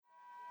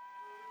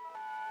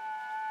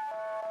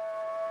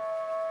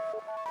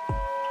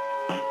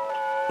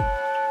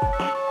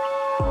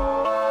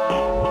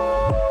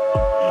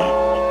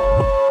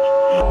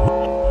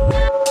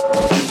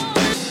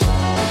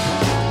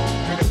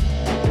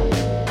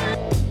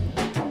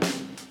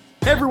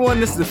Hey everyone,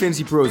 this is the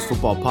Fantasy Pros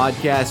Football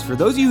Podcast. For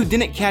those of you who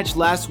didn't catch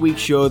last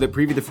week's show that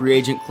previewed the free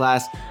agent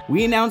class,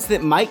 we announced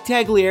that Mike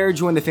Tagliere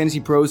joined the Fantasy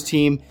Pros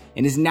team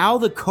and is now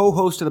the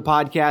co-host of the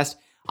podcast.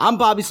 I'm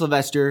Bobby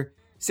Sylvester.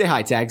 Say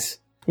hi, Tags.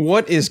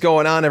 What is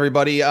going on,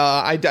 everybody?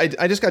 I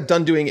just got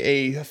done doing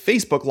a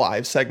Facebook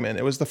Live segment.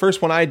 It was the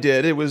first one I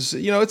did. It was,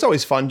 it's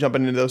always fun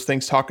jumping into those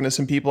things, talking to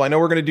some people. I know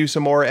we're going to do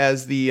some more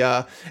as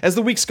the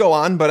weeks go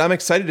on, but I'm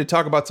excited to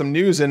talk about some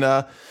news. And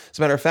as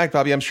a matter of fact,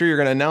 Bobby, I'm sure you're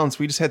going to announce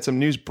we just had some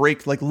news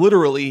break, like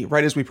literally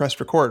right as we pressed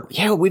record.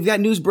 Yeah, we've got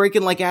news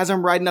breaking like as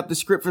I'm writing up the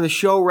script for the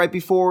show right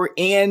before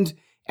and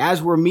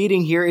as we're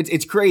meeting here.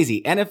 It's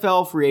crazy.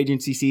 NFL free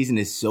agency season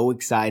is so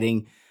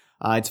exciting.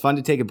 It's fun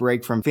to take a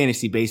break from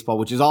fantasy baseball,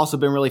 which has also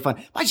been really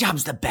fun. My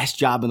job's the best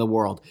job in the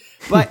world.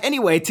 But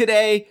anyway,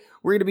 today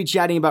we're going to be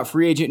chatting about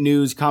free agent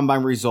news,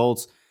 combine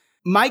results.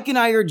 Mike and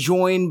I are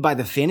joined by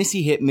the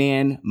fantasy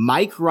hitman,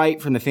 Mike Wright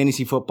from the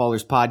Fantasy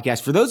Footballers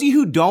podcast. For those of you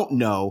who don't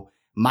know,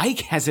 Mike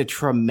has a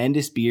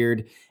tremendous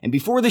beard. And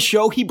before the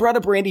show, he brought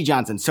up Randy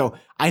Johnson. So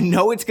I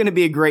know it's going to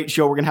be a great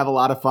show. We're going to have a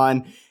lot of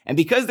fun. And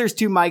because there's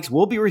two Mikes,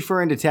 we'll be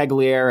referring to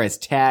Tagliere as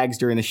Tags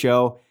during the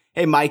show.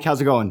 Hey, Mike,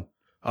 how's it going?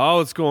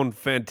 Oh, it's going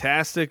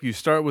fantastic. You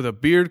start with a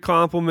beard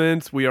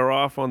compliment. We are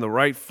off on the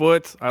right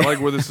foot. I like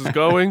where this is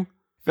going.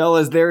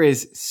 Fellas, there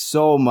is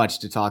so much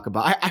to talk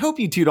about. I hope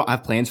you two don't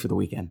have plans for the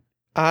weekend.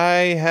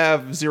 I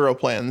have zero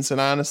plans,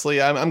 and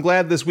honestly, I'm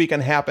glad this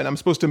weekend happened. I'm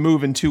supposed to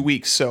move in 2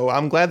 weeks, so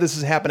I'm glad this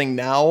is happening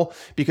now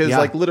because,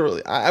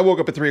 literally, I woke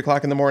up at 3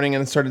 o'clock in the morning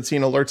and started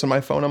seeing alerts on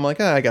my phone. I'm like,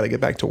 I got to get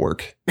back to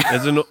work.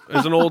 As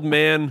an old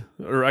man,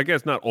 or I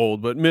guess not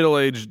old, but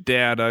middle-aged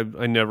dad,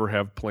 I never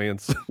have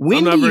plans.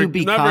 When do you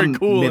become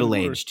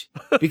middle-aged?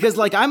 Because,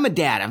 I'm a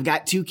dad. I've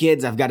got 2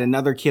 kids. I've got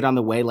another kid on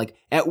the way.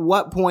 At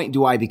what point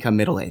do I become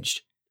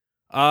middle-aged?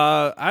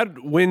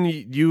 When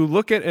you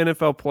look at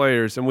NFL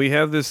players, and we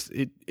have this,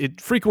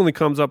 it frequently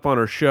comes up on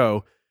our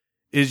show,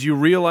 is you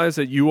realize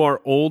that you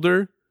are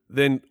older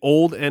than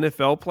old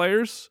NFL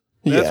players.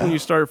 That's when you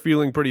start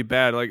feeling pretty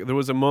bad. There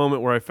was a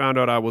moment where I found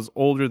out I was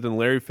older than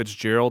Larry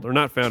Fitzgerald, or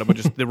not found out, but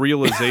just the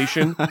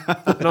realization.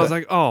 And I was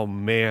like, oh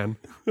man,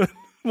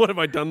 what have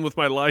I done with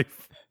my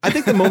life? I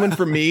think the moment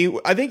for me,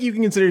 I think you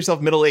can consider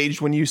yourself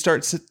middle-aged when you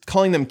start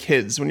calling them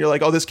kids, when you're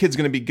like, oh, this kid's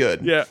going to be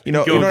good. Yeah. You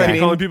know what I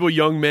mean? Calling people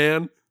young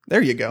man.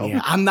 There you go.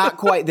 Yeah, I'm not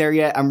quite there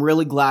yet. I'm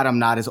really glad I'm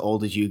not as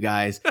old as you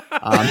guys.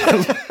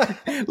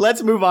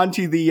 Let's move on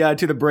to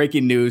the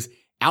breaking news.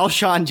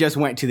 Alshon just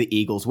went to the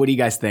Eagles. What do you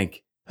guys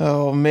think?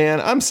 Oh,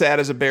 man, I'm sad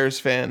as a Bears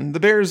fan. The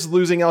Bears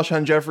losing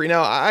Alshon Jeffery.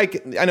 Now, I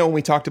know when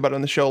we talked about it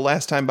on the show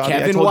last time, Bobby.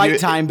 Kevin White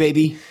time,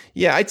 baby.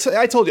 Yeah, I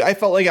told you, I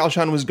felt like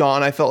Alshon was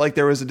gone. I felt like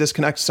there was a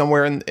disconnect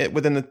somewhere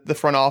within the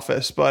front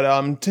office. But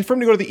for him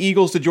to go to the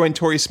Eagles to join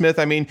Torrey Smith,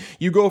 I mean,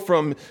 you go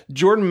from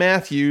Jordan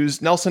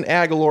Matthews, Nelson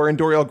Aguilar, and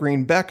Dorial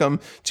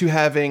Green-Beckham to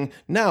having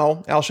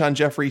now Alshon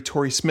Jeffery,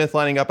 Torrey Smith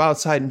lining up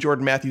outside and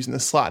Jordan Matthews in the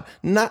slot.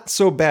 Not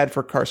so bad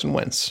for Carson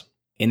Wentz.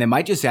 And they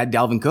might just add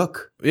Dalvin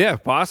Cook. Yeah,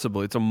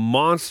 possibly. It's a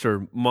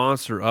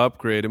monster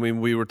upgrade. I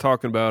mean, we were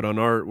talking about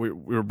we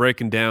were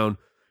breaking down,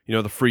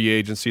 the free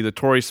agency. The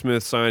Torrey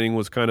Smith signing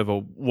was kind of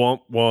a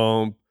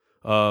womp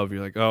of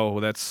you're like, oh,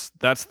 that's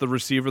the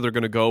receiver they're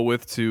going to go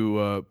with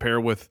to pair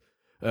with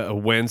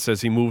Wentz as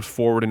he moves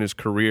forward in his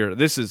career.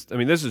 This is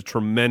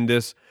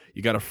tremendous.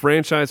 You got a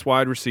franchise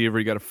wide receiver.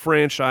 You got a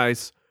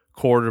franchise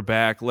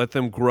quarterback. Let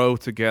them grow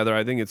together.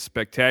 I think it's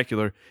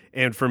spectacular.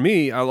 And for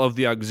me, I love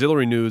the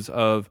auxiliary news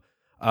of.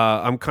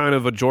 I'm kind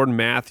of a Jordan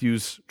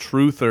Matthews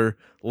truther.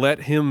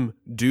 Let him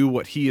do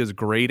what he is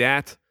great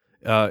at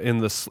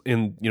in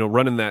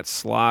running that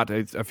slot.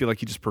 I feel like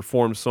he just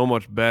performs so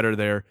much better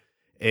there,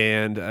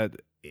 and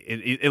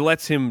it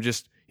lets him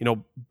just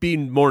be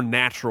more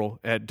natural.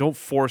 Don't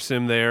force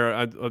him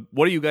there.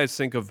 What do you guys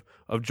think of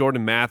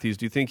Jordan Matthews?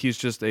 Do you think he's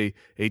just a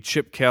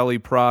Chip Kelly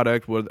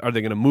product? Are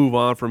they going to move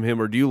on from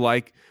him, or do you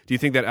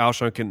think that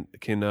Alshon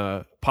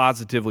can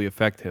positively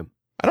affect him?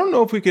 I don't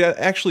know if we could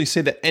actually say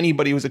that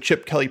anybody was a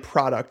Chip Kelly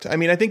product. I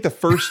mean, I think the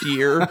first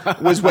year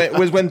was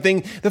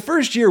the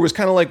first year was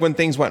kind of like when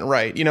things went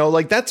right.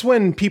 That's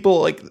when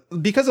people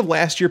because of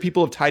last year,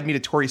 people have tied me to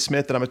Torrey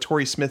Smith, and I'm a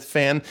Torrey Smith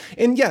fan.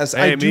 And yes,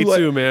 hey, I do. Me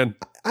too, man.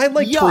 I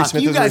like Torrey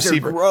Smith as a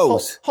receiver. Are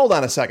gross. Hold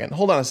on a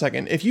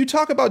second. If you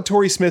talk about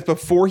Torrey Smith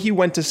before he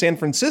went to San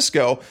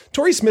Francisco,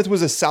 Torrey Smith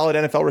was a solid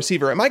NFL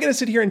receiver. Am I going to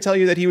sit here and tell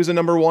you that he was a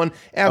number one?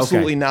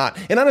 Absolutely not.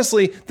 And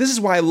honestly, this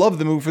is why I love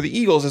the move for the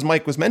Eagles, as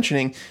Mike was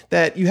mentioning,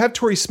 that you have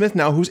Torrey Smith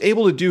now who's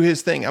able to do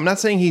his thing. I'm not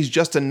saying he's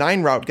just a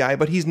 9-route guy,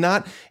 but he's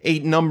not a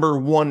number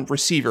one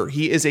receiver.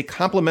 He is a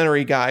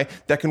complementary guy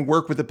that can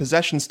work with a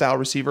possession style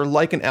receiver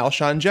like an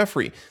Alshon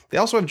Jeffery. They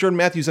also have Jordan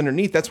Matthews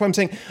underneath. That's why I'm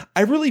saying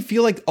I really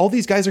feel like all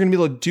these guys are going to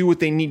be able to do what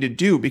they need to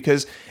do,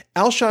 because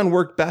Alshon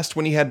worked best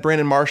when he had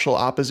Brandon Marshall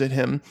opposite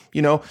him.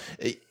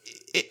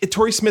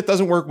 Torrey Smith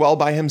doesn't work well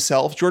by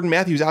himself. Jordan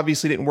Matthews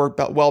obviously didn't work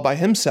well by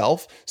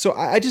himself. So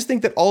I just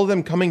think that all of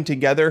them coming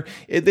together,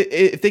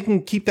 if they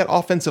can keep that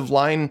offensive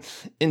line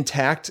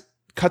intact,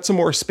 cut some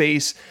more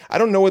space. I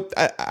don't know what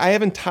I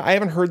haven't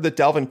heard the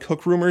Dalvin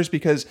Cook rumors,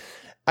 because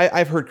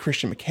I've heard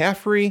Christian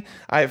McCaffrey.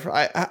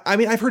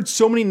 I've heard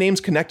so many names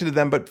connected to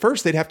them, but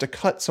first they'd have to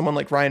cut someone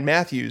like Ryan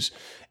Matthews.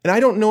 And I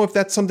don't know if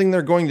that's something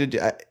they're going to do.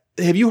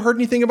 Have you heard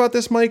anything about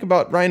this, Mike,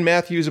 about Ryan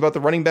Matthews, about the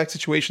running back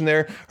situation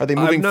there? Are they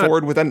moving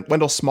forward with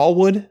Wendell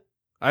Smallwood?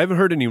 I haven't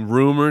heard any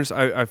rumors.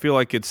 I feel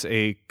like it's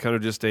a kind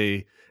of just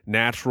a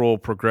natural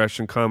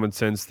progression, common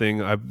sense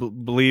thing. I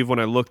believe when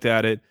I looked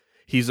at it,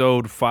 he's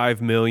owed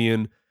 $5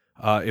 million.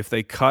 If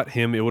they cut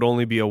him, it would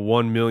only be a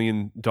 $1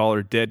 million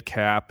dead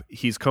cap.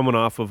 He's coming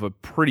off of a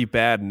pretty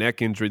bad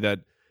neck injury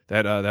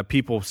that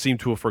people seem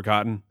to have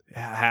forgotten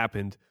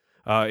happened.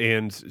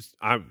 And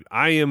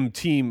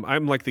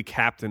I'm like the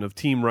captain of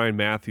Team Ryan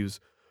Matthews.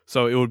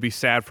 So it would be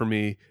sad for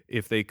me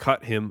if they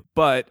cut him.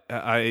 But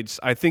I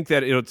think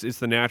that it's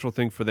the natural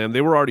thing for them.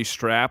 They were already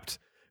strapped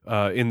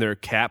in their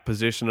cap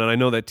position, and I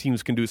know that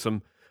teams can do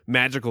some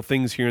magical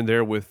things here and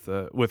there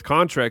with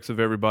contracts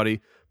of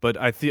everybody. But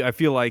I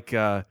feel like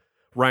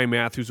Ryan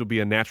Matthews will be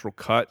a natural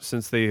cut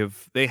since they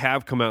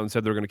have come out and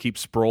said they're going to keep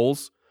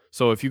Sproles.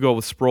 So if you go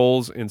with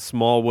Sproles and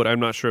Smallwood, I'm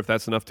not sure if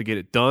that's enough to get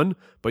it done,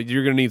 but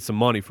you're going to need some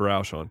money for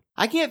Alshon.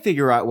 I can't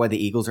figure out why the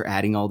Eagles are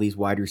adding all these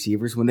wide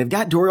receivers when they've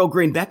got Dorial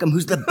Green-Beckham,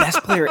 who's the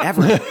best player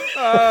ever.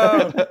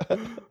 Yeah.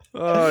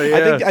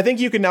 I think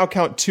you can now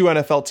count 2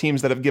 NFL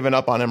teams that have given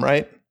up on him,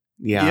 right?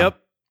 Yeah.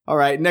 Yep. All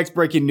right, next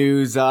breaking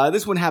news.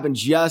 This one happened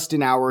just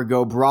an hour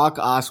ago. Brock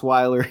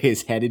Osweiler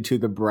is headed to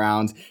the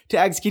Browns.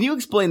 Tags, can you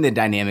explain the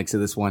dynamics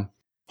of this one?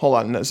 Hold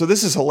on. So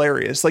this is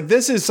hilarious. Like,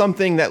 this is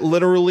something that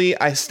literally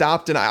I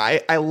stopped and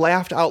I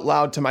laughed out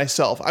loud to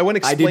myself. I went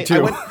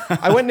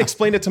and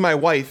explained it to my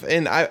wife,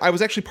 and I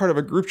was actually part of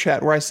a group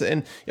chat where I said,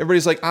 and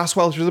everybody's like,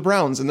 Osweiler to the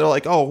Browns. And they're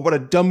like, oh, what a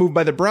dumb move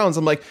by the Browns.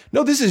 I'm like,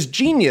 no, this is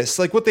genius.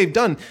 Like, what they've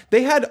done.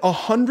 They had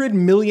 $100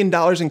 million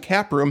in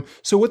cap room.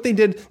 So what they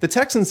did, the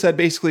Texans said,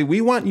 basically,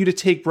 we want you to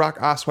take Brock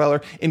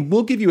Osweiler and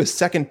we'll give you a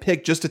second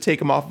pick just to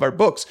take him off of our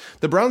books.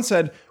 The Browns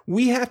said,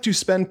 we have to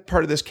spend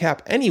part of this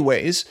cap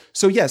anyways.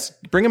 So yes,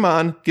 bring him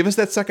on, give us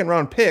that second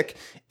round pick.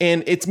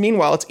 And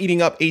meanwhile, it's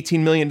eating up $18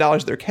 million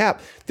of their cap.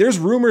 There's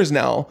rumors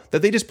now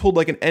that they just pulled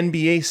like an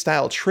NBA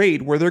style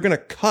trade where they're going to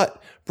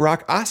cut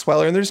Brock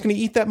Osweiler and they're just going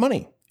to eat that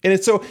money. And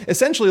it's so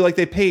essentially like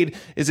they paid,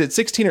 is it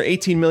 $16 or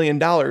 $18 million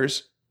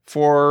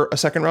for a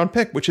second round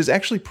pick, which is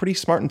actually pretty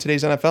smart in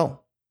today's NFL.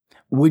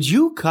 Would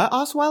you cut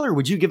Osweiler or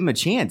would you give him a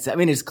chance? I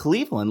mean, it's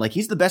Cleveland. Like,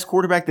 he's the best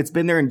quarterback that's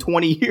been there in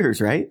 20 years,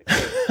 right?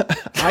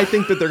 I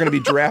think that they're going to be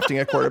drafting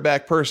a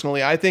quarterback personally.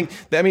 You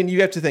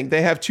have to think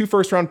they have 2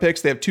 first-round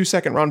picks. They have 2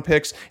 second-round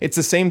picks. It's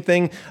the same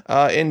thing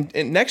in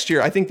next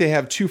year. I think they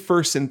have 2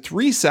 firsts and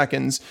 3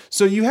 seconds.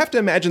 So you have to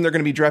imagine they're going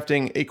to be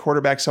drafting a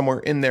quarterback somewhere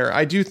in there.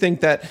 I do think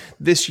that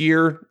this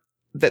year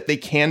that they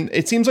can.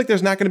 It seems like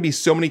there's not going to be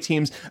so many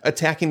teams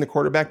attacking the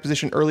quarterback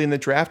position early in the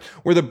draft,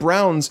 where the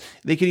Browns,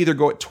 they could either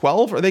go at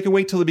 12 or they could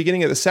wait till the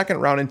beginning of the second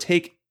round and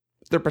take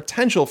their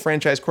potential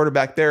franchise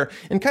quarterback there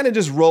and kind of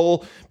just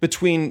roll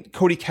between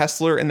Cody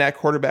Kessler and that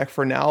quarterback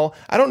for now.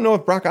 I don't know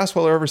if Brock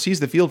Osweiler ever sees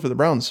the field for the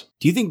Browns.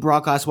 Do you think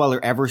Brock Osweiler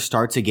ever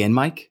starts again,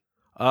 Mike?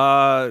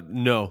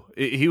 No.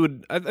 He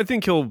would. I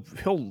think he'll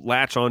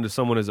latch on to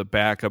someone as a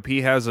backup.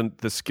 He hasn't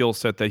the skill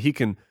set that he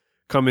can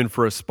come in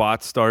for a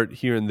spot start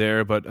here and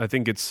there, but I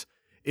think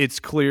it's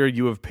clear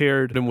you have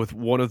paired him with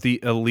one of the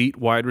elite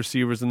wide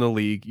receivers in the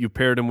league. You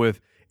paired him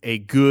with a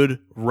good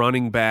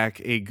running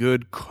back, a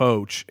good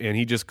coach, and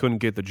he just couldn't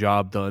get the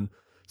job done.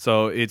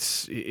 So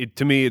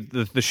to me,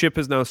 the ship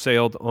has now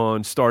sailed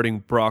on starting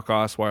Brock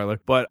Osweiler.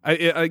 But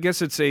I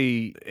guess it's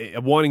a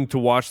wanting to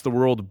watch the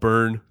world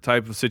burn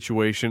type of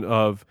situation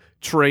of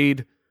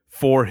trade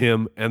for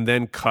him and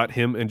then cut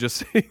him and just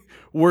say,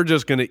 we're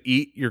just going to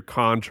eat your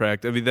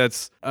contract. I mean,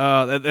 that's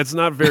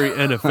not very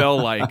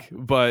NFL-like,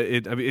 but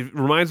it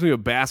reminds me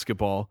of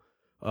basketball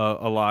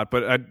a lot.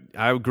 But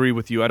I agree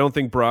with you. I don't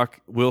think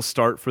Brock will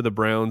start for the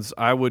Browns.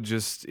 I would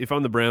just, if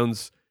I'm the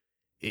Browns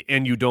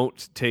and you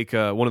don't take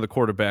one of the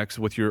quarterbacks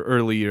with your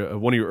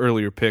one of your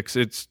earlier picks,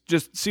 it's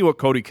just see what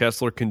Cody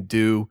Kessler can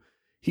do.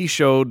 He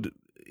showed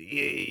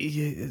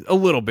a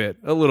little bit,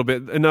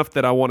 enough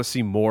that I want to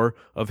see more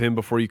of him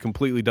before you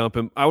completely dump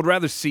him. I would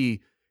rather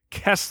see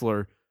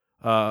Kessler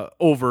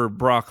over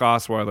Brock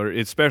Osweiler,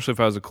 especially if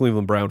I was a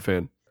Cleveland Brown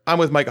fan. I'm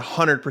with Mike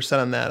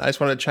 100% on that. I just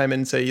want to chime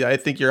in and say, I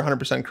think you're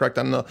 100% correct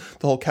on the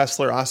whole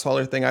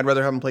Kessler-Osweiler thing. I'd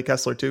rather have him play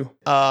Kessler too.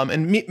 By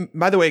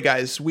the way,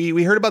 guys,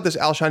 we heard about this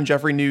Alshon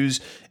Jeffery news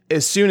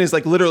as soon as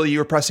like literally you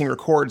were pressing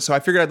record. So I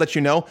figured I'd let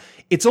you know.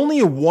 It's only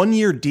a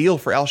 1-year deal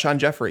for Alshon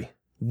Jeffery.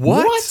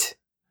 What?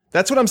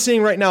 That's what I'm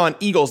seeing right now on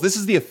Eagles. This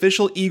is the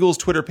official Eagles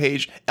Twitter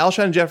page.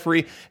 Alshon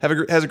Jeffery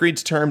has agreed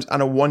to terms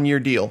on a 1-year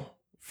deal.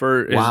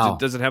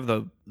 Does it have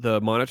the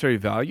monetary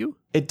value?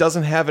 It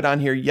doesn't have it on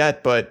here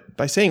yet, but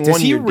by saying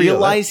 1 year deal. Does he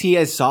realize he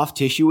has soft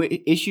tissue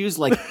issues?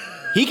 Like,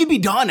 he could be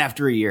done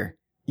after a year.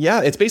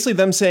 Yeah, it's basically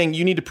them saying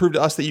you need to prove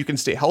to us that you can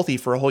stay healthy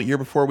for a whole year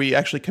before we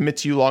actually commit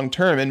to you long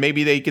term. And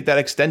maybe they get that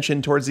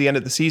extension towards the end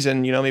of the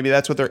season. You know, maybe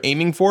that's what they're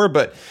aiming for.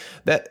 But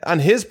that on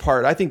his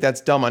part, I think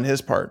that's dumb on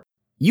his part.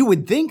 You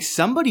would think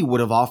somebody would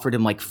have offered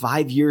him like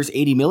 5 years,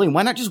 $80 million.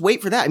 Why not just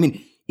wait for that? I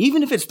mean,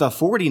 even if it's the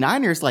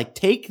 49ers, like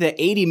take the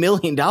 $80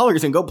 million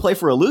and go play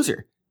for a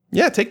loser.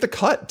 Yeah, take the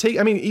cut.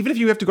 Even if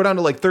you have to go down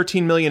to like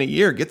 $13 million a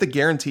year, get the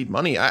guaranteed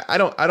money. I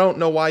don't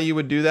know why you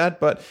would do that,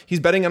 but he's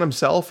betting on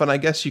himself, and I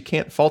guess you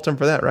can't fault him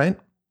for that, right?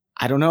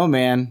 I don't know,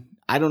 man.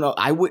 I don't know.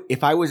 I would,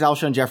 if I was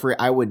Alshon Jeffery,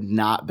 I would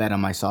not bet on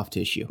my soft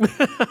tissue.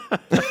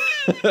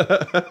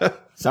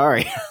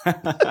 Sorry.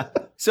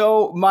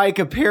 So, Mike,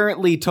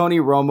 apparently Tony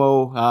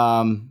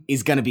Romo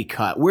is going to be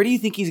cut. Where do you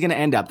think he's going to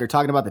end up? They're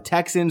talking about the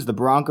Texans, the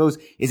Broncos.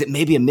 Is it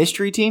maybe a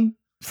mystery team?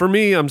 For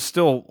me, I'm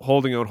still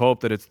holding out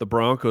hope that it's the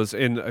Broncos.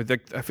 And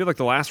I feel like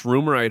the last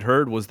rumor I'd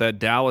heard was that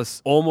Dallas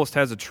almost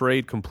has a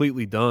trade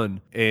completely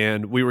done.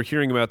 And we were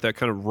hearing about that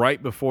kind of right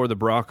before the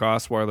Brock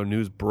Osweiler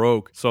news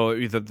broke.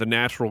 So the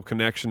natural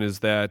connection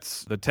is that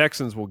the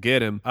Texans will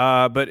get him.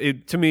 But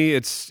to me,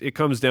 it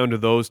comes down to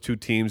those two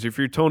teams. If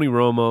you're Tony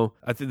Romo,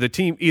 I think the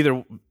team,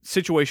 either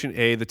situation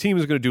A, the team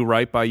is going to do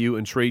right by you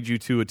and trade you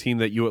to a team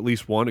that you at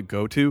least want to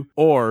go to,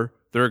 or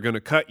they're going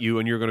to cut you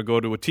and you're going to go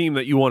to a team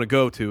that you want to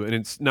go to, and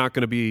it's not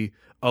going to be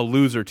a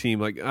loser team.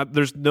 Like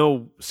there's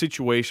no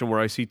situation where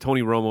I see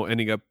Tony Romo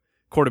ending up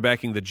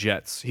quarterbacking the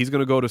Jets. He's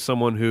going to go to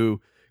someone who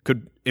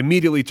could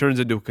immediately turns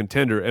into a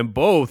contender, and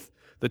both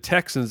the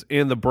Texans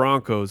and the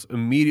Broncos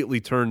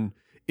immediately turn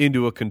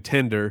into a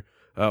contender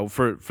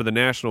for the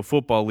National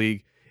Football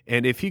League.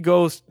 And if he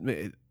goes,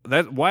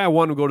 that's why I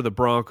want him to go to the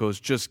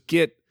Broncos. Just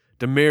get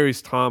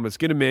Demaryius Thomas,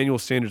 get Emmanuel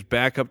Sanders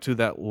back up to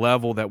that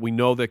level that we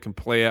know they can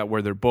play at,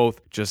 where they're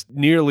both just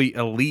nearly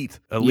elite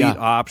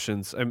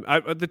options. And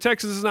the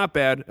Texans is not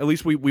bad. At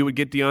least we would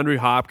get DeAndre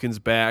Hopkins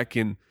back,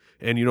 and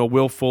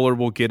Will Fuller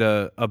will get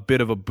a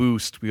bit of a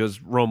boost because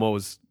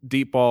Romo's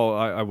deep ball.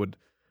 I would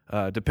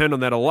depend on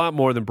that a lot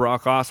more than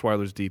Brock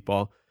Osweiler's deep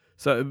ball.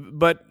 So,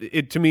 but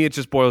to me, it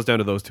just boils down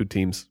to those two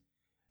teams.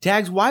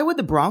 Tags, why would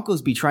the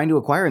Broncos be trying to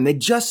acquire him? They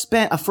just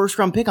spent a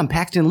first-round pick on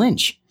Paxton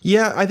Lynch.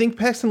 Yeah, I think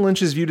Paxton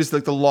Lynch is viewed as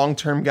like the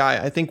long-term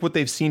guy. I think what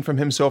they've seen from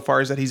him so far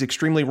is that he's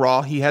extremely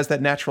raw. He has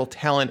that natural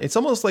talent. It's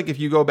almost like if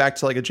you go back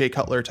to like a Jay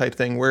Cutler type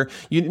thing where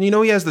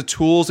he has the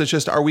tools. It's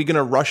just, are we going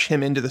to rush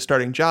him into the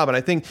starting job? And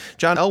I think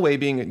John Elway,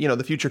 being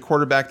the future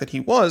quarterback that he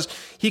was,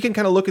 he can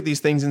kind of look at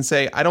these things and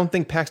say, I don't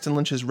think Paxton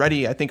Lynch is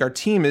ready. I think our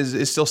team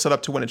is still set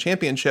up to win a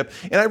championship.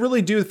 And I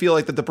really do feel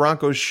like that the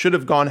Broncos should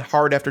have gone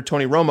hard after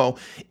Tony Romo.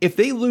 If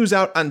they lose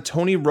out on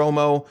Tony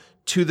Romo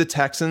to the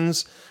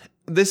Texans,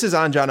 this is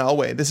on John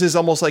Elway. This is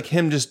almost like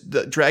him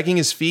just dragging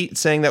his feet,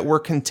 saying that we're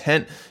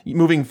content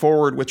moving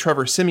forward with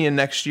Trevor Siemian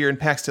next year and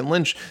Paxton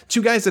Lynch,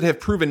 two guys that have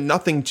proven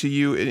nothing to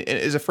you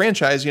as a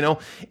franchise,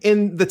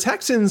 And the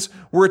Texans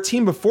were a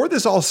team before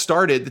this all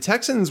started. The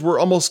Texans were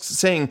almost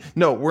saying,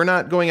 no, we're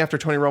not going after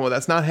Tony Romo.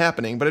 That's not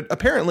happening. But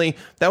apparently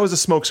that was a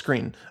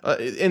smokescreen.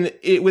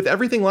 With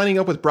everything lining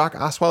up with Brock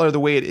Osweiler the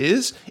way it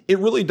is, it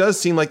really does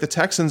seem like the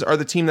Texans are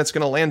the team that's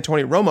going to land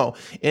Tony Romo.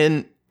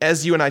 And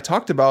as you and I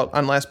talked about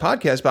on last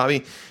podcast,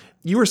 Bobby,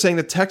 you were saying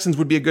the Texans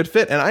would be a good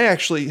fit, and I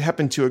actually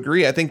happen to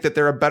agree. I think that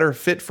they're a better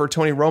fit for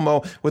Tony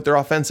Romo with their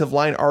offensive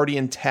line already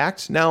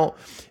intact. Now,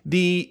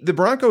 the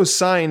Broncos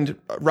signed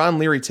Ron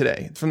Leary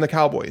today from the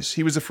Cowboys.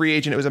 He was a free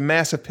agent. It was a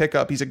massive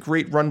pickup. He's a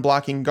great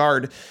run-blocking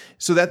guard,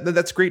 so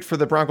that's great for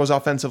the Broncos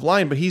offensive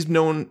line, but he's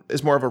known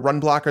as more of a run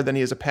blocker than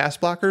he is a pass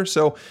blocker.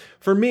 So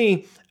for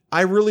me,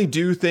 I really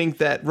do think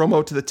that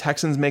Romo to the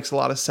Texans makes a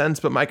lot of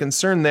sense, but my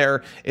concern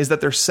there is that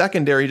their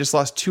secondary just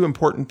lost two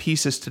important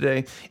pieces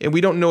today, and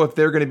we don't know if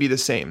they're going to be the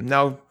same.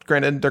 Now,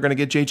 granted, they're going to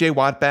get J.J.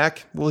 Watt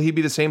back. Will he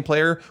be the same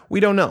player? We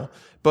don't know.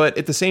 But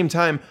at the same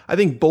time, I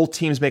think both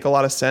teams make a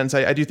lot of sense.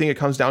 I do think it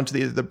comes down to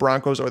either the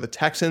Broncos or the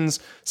Texans.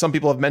 Some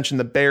people have mentioned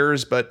the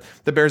Bears, but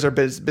the Bears are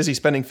busy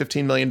spending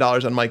 $15 million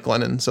on Mike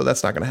Glennon, so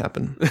that's not going to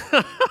happen.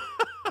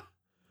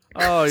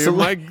 Oh, you're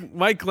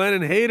Mike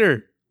Glennon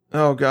hater.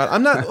 Oh God,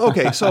 I'm not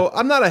okay. So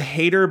I'm not a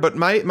hater, but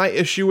my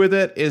issue with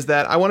it is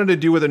that I wanted to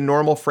do what a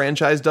normal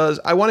franchise does.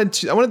 I wanted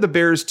the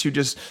Bears to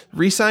just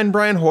re-sign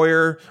Brian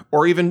Hoyer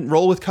or even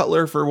roll with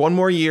Cutler for one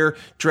more year,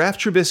 draft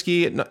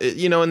Trubisky,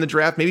 in the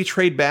draft, maybe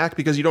trade back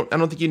because I don't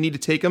think you need to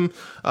take him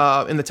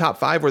in the top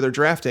 5 where they're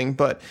drafting.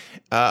 But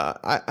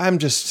I'm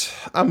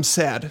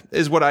sad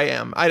is what I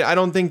am. I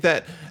don't think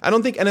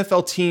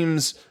NFL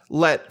teams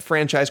let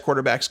franchise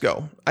quarterbacks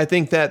go. I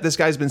think that this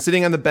guy's been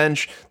sitting on the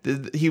bench.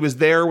 He was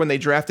there when they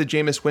drafted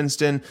Jameis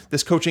Winston.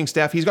 This coaching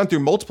staff, he's gone through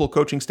multiple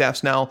coaching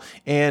staffs now,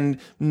 and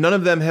none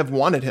of them have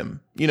wanted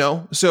him,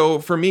 So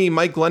for me,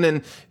 Mike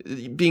Glennon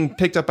being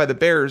picked up by the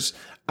Bears,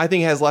 I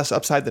think has less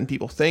upside than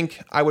people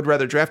think. I would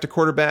rather draft a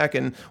quarterback.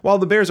 And while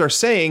the Bears are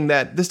saying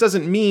that, this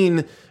doesn't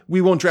mean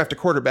we won't draft a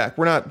quarterback.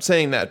 We're not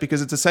saying that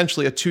because it's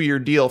essentially a 2-year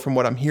deal from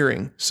what I'm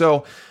hearing.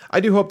 So I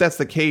do hope that's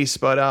the case,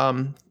 but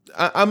I'm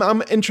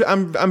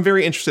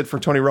very interested for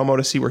Tony Romo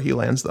to see where he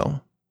lands,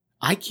 though.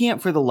 I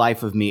can't for the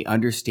life of me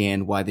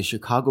understand why the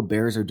Chicago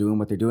Bears are doing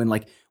what they're doing.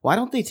 Like, why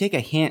don't they take a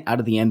hint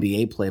out of the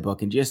NBA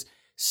playbook and just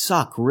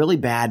suck really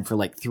bad for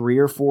like 3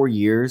 or 4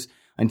 years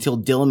until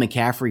Dylan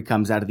McCaffrey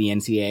comes out of the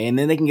NCAA, and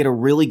then they can get a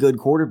really good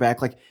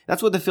quarterback. Like,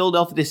 that's what the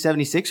Philadelphia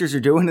 76ers are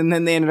doing, and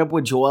then they ended up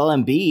with Joel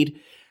Embiid.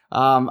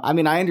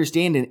 I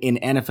understand in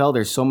NFL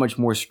there's so much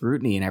more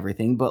scrutiny and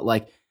everything, but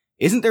like,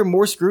 isn't there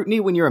more scrutiny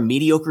when you're a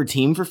mediocre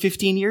team for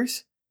 15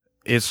 years?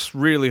 It's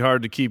really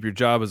hard to keep your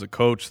job as a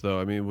coach, though.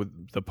 I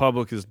mean, the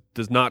public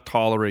does not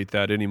tolerate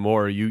that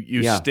anymore.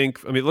 You stink.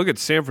 I mean, look at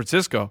San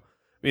Francisco.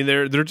 I mean,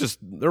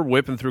 they're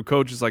whipping through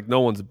coaches like no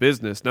one's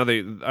business. Now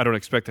I don't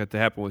expect that to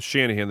happen with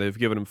Shanahan. They've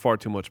given him far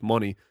too much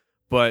money,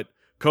 but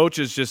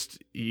coaches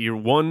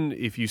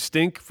if you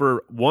stink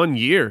for 1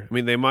 year, I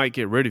mean, they might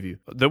get rid of you.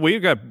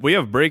 We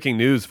have breaking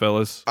news,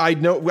 fellas. I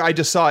know. I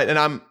just saw it,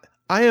 and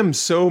I am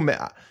so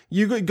mad.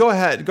 You go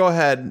ahead,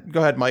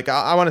 Mike.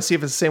 I want to see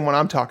if it's the same one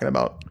I'm talking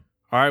about.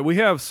 All right, we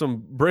have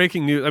some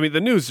breaking news. I mean,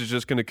 the news is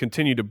just going to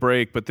continue to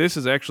break, but this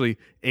is actually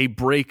a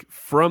break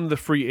from the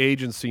free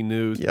agency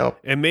news,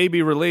 and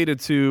maybe related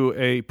to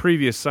a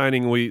previous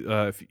signing.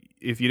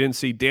 If you didn't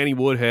see, Danny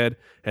Woodhead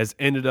has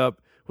ended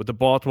up with the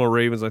Baltimore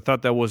Ravens. I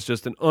thought that was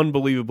just an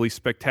unbelievably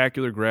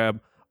spectacular grab.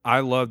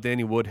 I love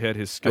Danny Woodhead.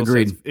 His skill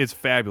set is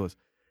fabulous.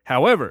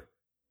 However,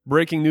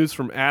 breaking news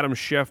from Adam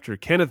Schefter: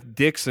 Kenneth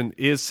Dixon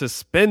is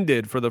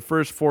suspended for the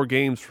first 4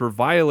 games for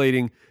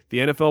violating the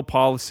NFL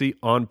policy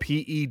on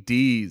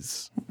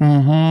PEDs.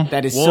 Mm-hmm.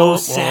 That is so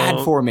sad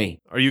for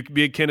me. Are you a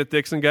big Kenneth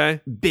Dixon guy?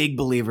 Big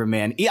believer,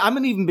 man. I'm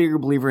an even bigger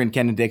believer in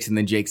Kenneth Dixon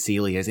than Jake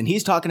Seeley is, and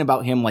he's talking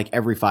about him like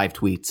every 5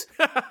 tweets.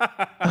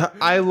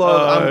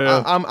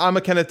 I'm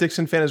a Kenneth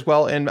Dixon fan as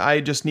well, and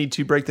I just need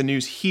to break the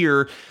news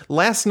here.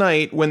 Last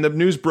night, when the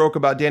news broke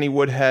about Danny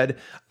Woodhead,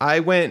 I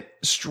went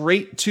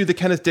straight to the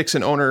Kenneth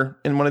Dixon owner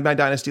in one of my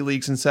dynasty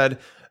leagues and said,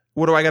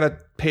 what do I got to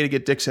pay to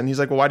get Dixon? He's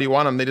like, well, why do you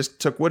want him? They just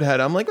took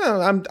Woodhead. I'm like,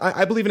 well,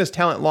 I believe in his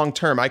talent long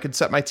term. I could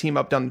set my team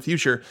up down in the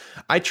future.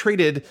 I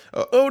traded.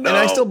 And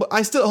I still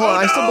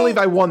believe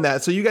I won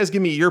that. So you guys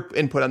give me your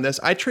input on this.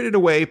 I traded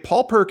away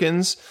Paul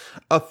Perkins,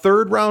 a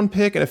 3rd round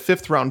pick and a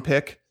 5th round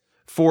pick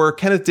for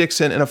Kenneth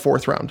Dixon in a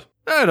 4th round.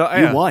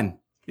 You won.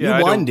 Yeah,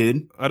 you won,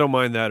 dude. I don't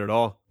mind that at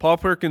all. Paul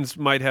Perkins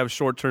might have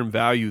short-term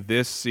value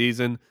this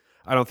season.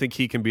 I don't think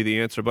he can be the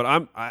answer, but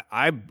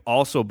I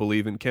also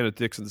believe in Kenneth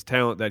Dixon's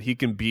talent, that he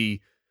can be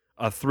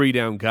a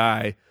 3-down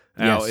guy.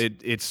 Now,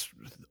 it's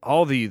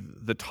all the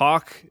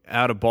talk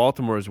out of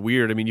Baltimore is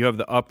weird. I mean, you have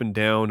the up and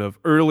down of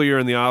earlier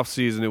in the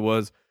offseason, it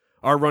was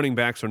our running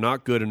backs are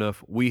not good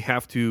enough. We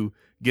have to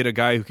get a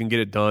guy who can get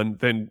it done.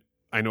 Then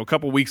I know a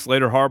couple weeks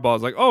later,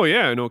 Harbaugh's like, oh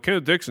yeah, I know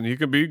Kenneth Dixon, he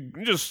can be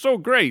just so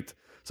great.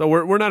 So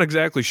we're not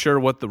exactly sure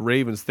what the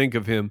Ravens think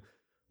of him,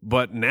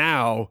 but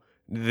now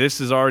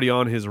this is already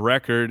on his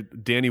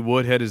record. Danny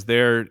Woodhead is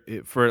there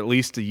for at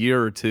least a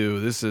year or two.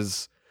 This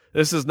is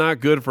not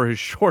good for his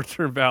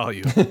short-term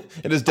value.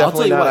 It is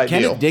definitely not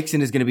ideal. Kenneth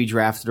Dixon is going to be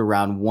drafted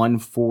around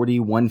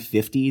 140,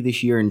 150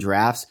 this year in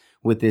drafts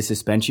with this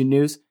suspension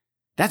news.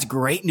 That's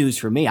great news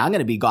for me. I'm going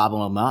to be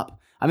gobbling him up.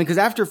 I mean, because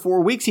after 4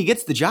 weeks, he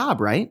gets the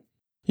job, right?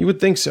 You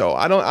would think so.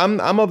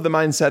 I'm of the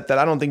mindset that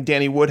I don't think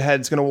Danny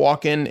Woodhead's going to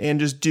walk in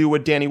and just do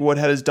what Danny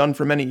Woodhead has done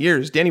for many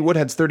years. Danny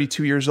Woodhead's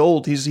 32 years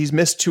old. He's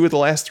missed 2 of the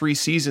last 3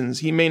 seasons.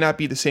 He may not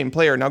be the same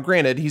player. Now,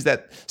 granted, he's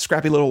that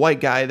scrappy little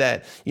white guy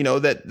that,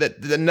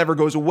 that never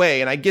goes away,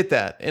 and I get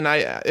that. And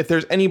if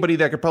there's anybody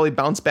that could probably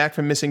bounce back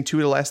from missing 2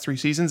 of the last 3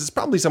 seasons, it's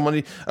probably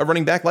a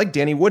running back like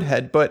Danny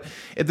Woodhead. But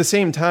at the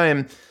same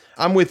time,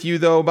 I'm with you,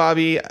 though,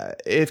 Bobby.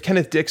 If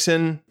Kenneth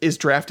Dixon is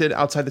drafted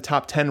outside the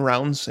top 10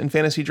 rounds in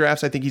fantasy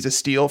drafts, I think he's a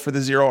steal for the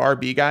 0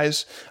 RB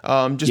guys,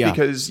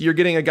 because you're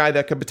getting a guy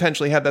that could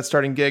potentially have that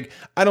starting gig.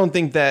 I don't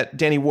think that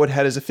Danny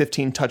Woodhead is a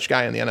 15-touch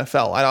guy in the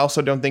NFL. I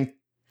also don't think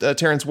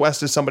Terrence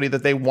West is somebody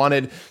that they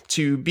wanted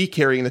to be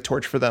carrying the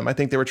torch for them. I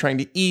think they were trying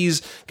to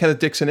ease Kenneth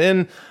Dixon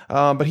in,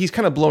 but he's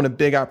kind of blown a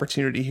big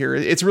opportunity here.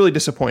 It's really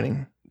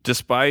disappointing.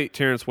 Despite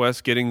Terrence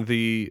West getting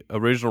the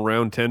original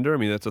round tender, I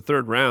mean, that's a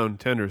 3rd round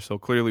tender, so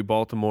clearly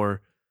Baltimore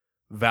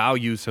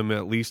values him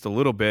at least a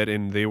little bit,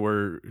 and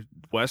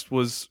West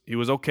was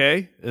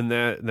okay in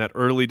that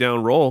early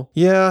down role.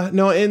 Yeah,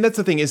 no, and that's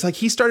the thing, is like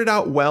he started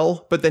out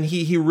well, but then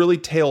he really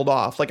tailed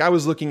off. Like I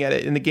was looking at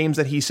it in the games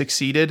that he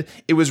succeeded,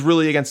 it was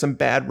really against some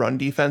bad run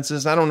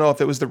defenses. I don't know if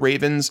it was the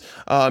Ravens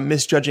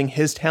misjudging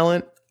his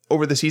talent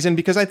over the season,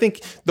 because I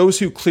think those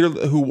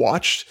who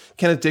watched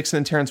Kenneth Dixon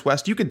and Terrence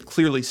West, you could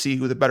clearly see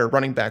who the better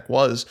running back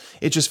was.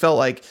 It just felt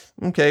like,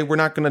 okay, we're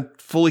not going to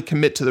fully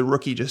commit to the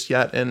rookie just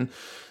yet. And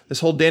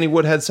this whole Danny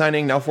Woodhead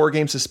signing, now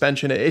 4-game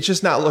suspension, it's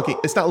just not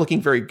looking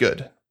very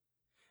good.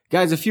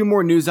 Guys, a few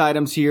more news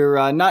items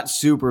here. Not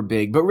super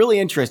big, but really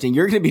interesting.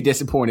 You're going to be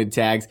disappointed,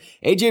 Tags.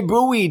 AJ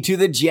Bowie to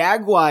the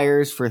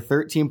Jaguars for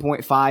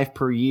 $13.5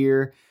 per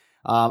year.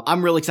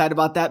 I'm really excited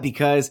about that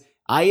because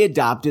I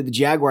adopted the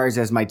Jaguars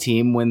as my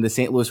team when the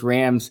St. Louis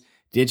Rams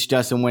ditched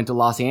us and went to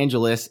Los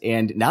Angeles.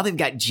 And now they've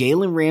got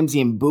Jalen Ramsey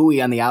and Bowie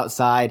on the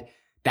outside.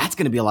 That's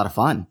going to be a lot of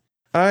fun.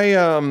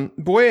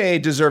 Boye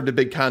deserved a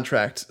big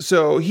contract.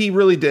 So he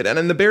really did. And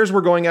then the Bears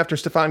were going after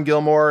Stephon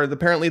Gilmore.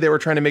 Apparently they were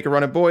trying to make a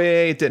run at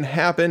Boye. It didn't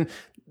happen.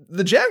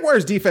 The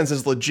Jaguars defense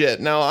is legit.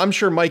 Now, I'm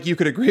sure, Mike, you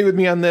could agree with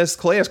me on this.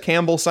 Calais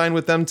Campbell signed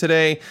with them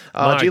today.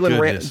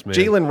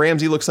 Jalen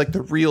Ramsey looks like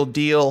the real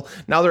deal.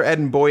 Now they're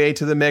adding Boye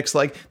to the mix.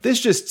 Like, this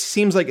just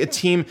seems like a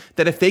team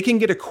that if they can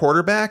get a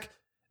quarterback,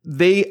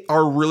 they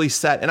are really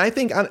set. And I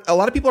think a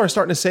lot of people are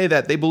starting to say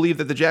that they believe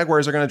that the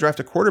Jaguars are going to draft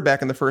a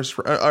quarterback in the first,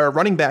 or a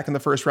running back in the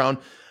first round.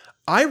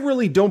 I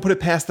really don't put it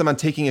past them on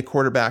taking a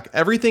quarterback.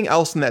 Everything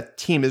else in that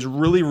team is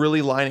really,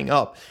 really lining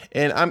up.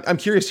 And I'm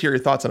curious to hear your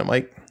thoughts on it,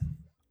 Mike.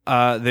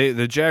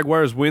 The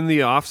Jaguars win the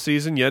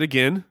offseason yet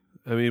again.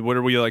 I mean, what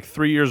are we, like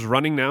 3 years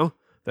running now?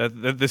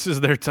 That this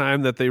is their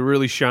time that they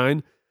really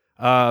shine.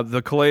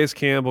 The Calais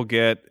Campbell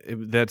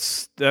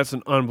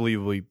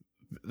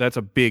that's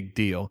a big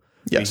deal.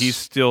 Yes. I mean, he's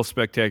still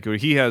spectacular.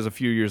 He has a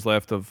few years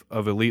left of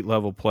elite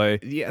level play.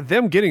 Yeah,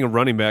 them getting a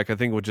running back, I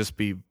think, would just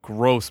be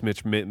gross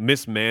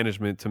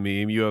mismanagement to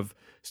me. You have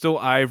still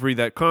Ivory.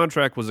 That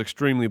contract was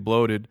extremely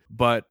bloated,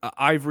 but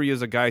Ivory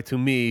is a guy, to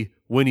me,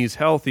 when he's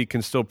healthy,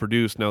 can still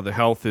produce. Now, the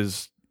health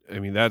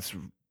that's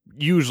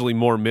usually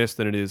more missed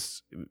than it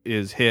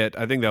is hit.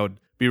 I think that would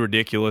be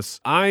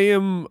ridiculous. I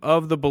am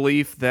of the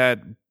belief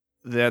that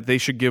they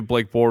should give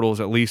Blake Bortles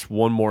at least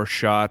one more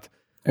shot.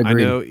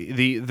 Agreed. I know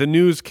the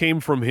news came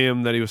from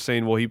him that he was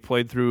saying, well, he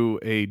played through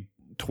a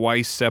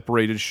twice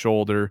separated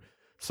shoulder,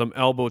 some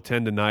elbow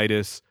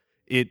tendonitis.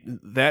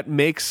 That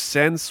makes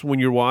sense when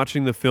you're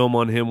watching the film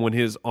on him, when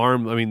his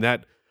arm,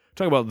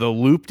 talk about the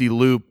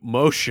loop-de-loop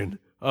motion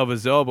of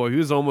his elbow. He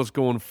was almost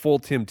going full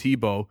Tim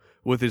Tebow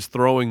with his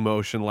throwing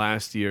motion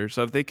last year.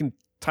 So if they can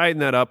tighten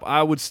that up,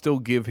 I would still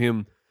give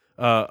him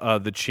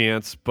the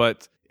chance.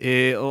 But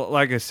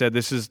like I said,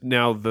 this is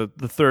now the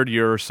third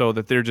year or so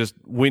that they're just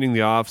winning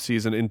the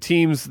offseason. And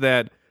teams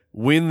that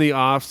win the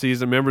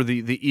offseason, remember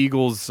the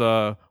Eagles,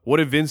 what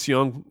did Vince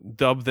Young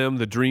dub them?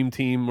 The Dream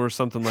Team or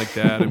something like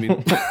that. I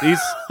mean,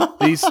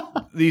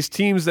 these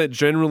teams that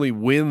generally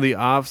win the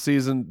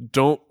offseason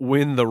don't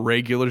win the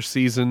regular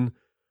season.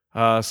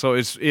 So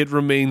it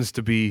remains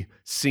to be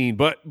seen.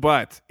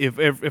 But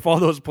if all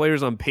those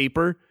players on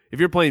paper, if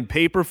you're playing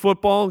paper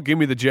football, give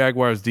me the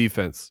Jaguars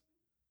defense.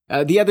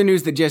 The other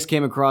news that just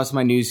came across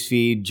my news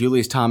feed,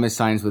 Julius Thomas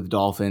signs with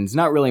Dolphins.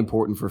 Not really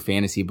important for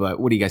fantasy, but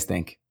what do you guys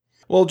think?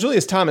 Well,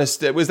 Julius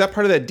Thomas, was that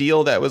part of that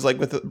deal that was like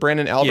with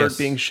Brandon Albert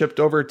being shipped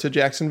over to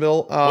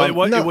Jacksonville? No.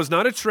 It was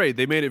not a trade.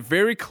 They made it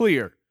very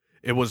clear.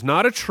 It was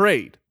not a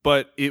trade,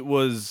 but it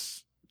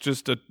was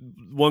just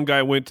one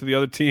guy went to the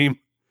other team,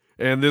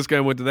 and this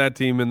guy went to that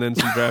team, and then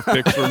some draft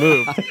picks were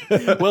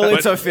moved. Well,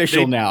 it's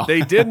official now.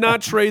 They did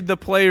not trade the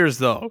players,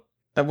 though.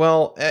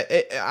 Well,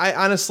 I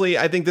honestly,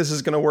 I think this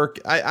is going to work.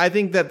 I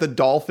think that the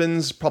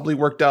Dolphins probably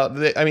worked out.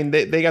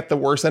 They got the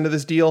worst end of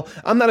this deal.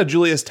 I'm not a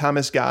Julius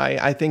Thomas guy.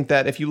 I think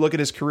that if you look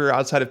at his career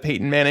outside of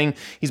Peyton Manning,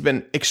 he's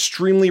been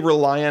extremely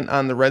reliant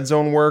on the red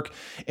zone work.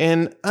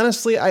 And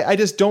honestly, I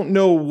just don't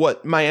know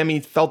what Miami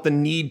felt the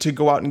need to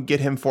go out and get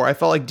him for. I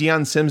felt like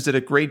Deion Sims did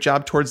a great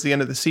job towards the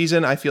end of the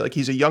season. I feel like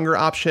he's a younger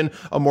option,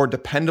 a more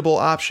dependable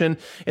option.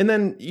 And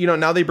then,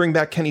 now they bring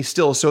back Kenny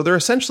Stills. So they're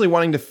essentially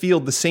wanting to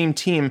field the same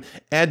team,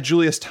 add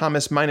Julius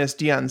Thomas minus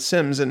Deion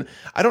Sims, and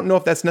I don't know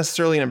if that's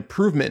necessarily an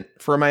improvement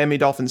for a Miami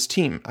Dolphins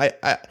team.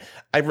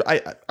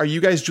 Are you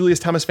guys Julius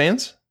Thomas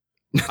fans?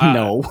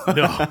 No.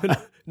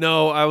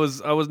 No. I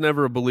was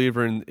never a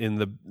believer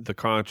in the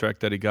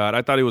contract that he got.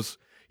 I thought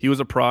he was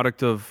a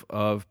product of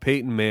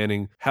Peyton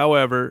Manning.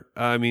 However,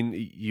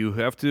 you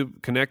have to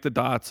connect the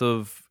dots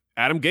of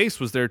Adam Gase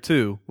was there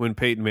too when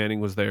Peyton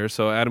Manning was there,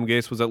 so Adam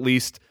Gase was at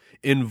least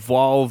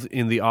involved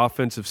in the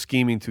offensive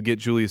scheming to get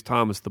Julius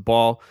Thomas the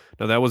ball.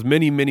 Now, that was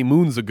many, many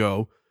moons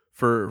ago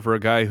for a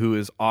guy who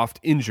is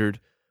oft injured.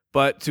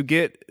 But to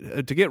get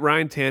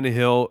Ryan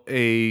Tannehill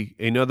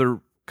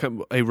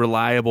a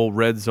reliable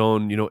red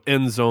zone,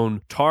 end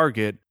zone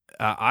target,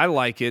 I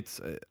like it.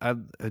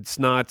 It's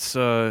not.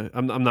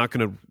 I'm not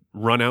going to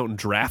run out and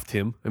draft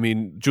him.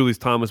 Julius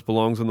Thomas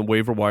belongs on the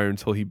waiver wire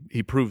until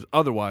he proves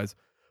otherwise.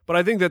 But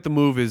I think that the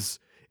move is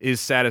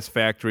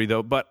satisfactory,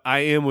 though. But I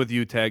am with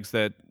you, Tags,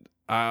 that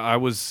I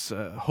was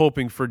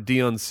hoping for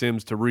Deion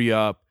Sims to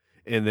re-up,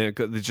 and then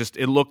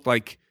it looked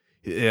like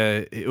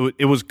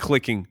it was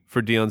clicking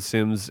for Deion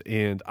Sims.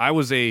 And I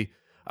was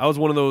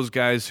one of those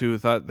guys who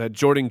thought that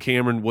Jordan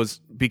Cameron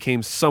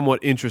became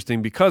somewhat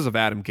interesting because of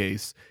Adam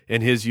Gase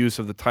and his use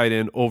of the tight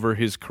end over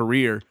his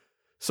career.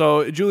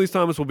 So Julius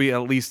Thomas will be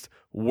at least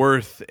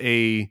worth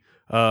a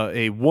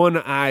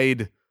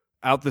one-eyed,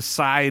 out the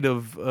side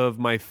of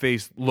my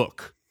face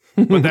look.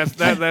 But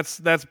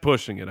that's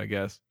pushing it, I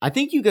guess. I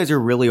think you guys are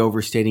really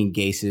overstating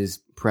Gase's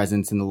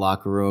presence in the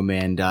locker room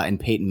and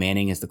Peyton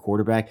Manning as the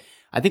quarterback.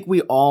 I think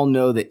we all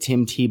know that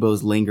Tim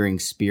Tebow's lingering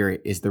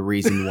spirit is the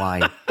reason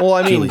why.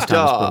 Well, Julius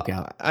Thomas broke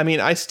out.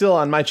 I still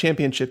on my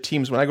championship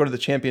teams, when I go to the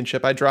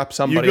championship, I drop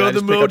somebody. You go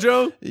the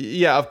mojo?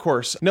 Yeah, of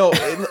course. No.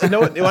 You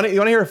want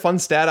to hear a fun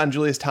stat on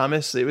Julius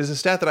Thomas? It was a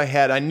stat that I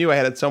had. I knew I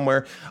had it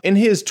somewhere. In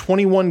his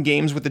 21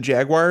 games with the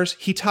Jaguars,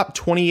 he topped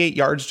 28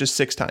 yards just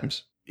 6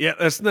 times. Yeah,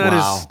 that's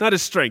not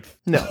his strength.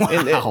 No,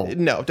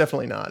 no,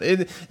 definitely not.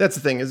 That's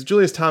the thing is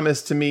Julius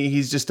Thomas, to me,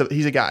 he's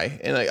a guy,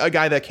 and a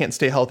guy that can't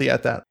stay healthy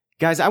at that.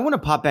 Guys, I want to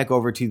pop back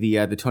over to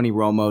the Tony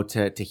Romo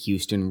to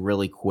Houston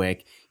really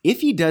quick. If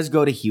he does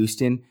go to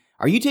Houston,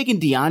 are you taking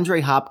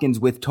DeAndre Hopkins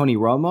with Tony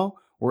Romo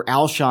or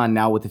Alshon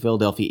now with the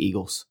Philadelphia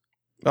Eagles?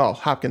 Oh,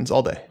 Hopkins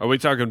all day. Are we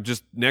talking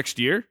just next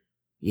year?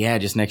 Yeah,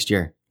 just next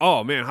year.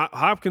 Oh man,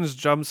 Hopkins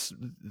jumps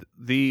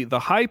the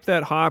hype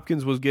that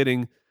Hopkins was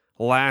getting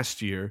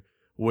last year,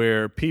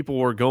 where people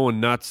were going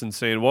nuts and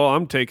saying, "Well,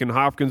 I'm taking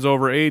Hopkins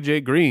over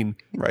AJ Green,"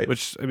 right?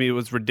 Which, I mean, it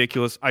was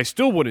ridiculous. I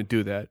still wouldn't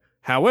do that.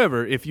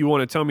 However, if you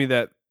want to tell me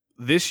that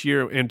this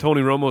year and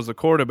Tony Romo is the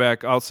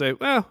quarterback, I'll say,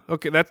 well,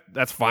 okay,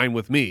 that's fine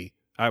with me.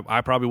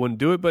 I probably wouldn't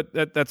do it, but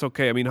that's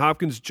okay. I mean,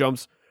 Hopkins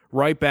jumps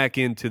right back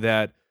into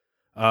that.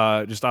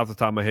 Just off the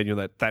top of my head,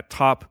 that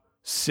top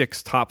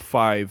 6, top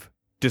 5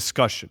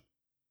 discussion.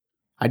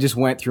 I just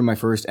went through my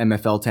first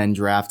MFL 10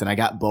 draft and I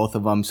got both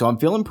of them. So I'm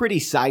feeling pretty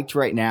psyched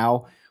right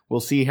now. We'll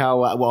see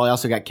how, I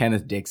also got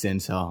Kenneth Dixon.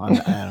 So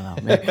I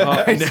don't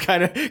know.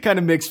 It's kind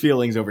of mixed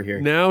feelings over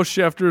here. Now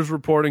Schefter's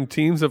reporting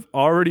teams have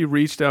already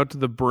reached out to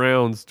the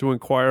Browns to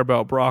inquire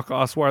about Brock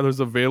Osweiler's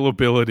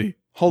availability.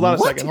 Hold on a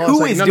second.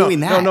 Who is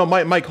doing that? No,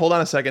 Mike, hold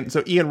on a second.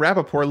 So Ian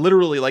Rappaport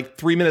literally like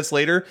 3 minutes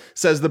later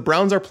says the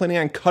Browns are planning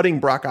on cutting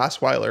Brock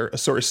Osweiler, a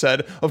source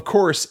said, of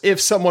course, if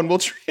someone will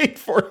trade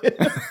for him.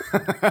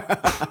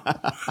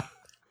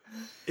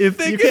 If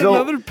they get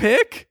another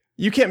pick?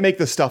 You can't make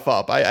this stuff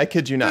up. I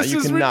kid you not. This you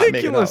is cannot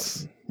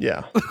ridiculous. Make it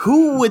up. Yeah.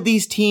 Who would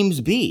these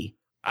teams be?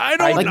 I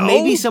don't know.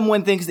 Maybe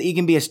someone thinks that he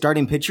can be a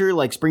starting pitcher,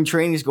 like spring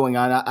training is going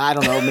on. I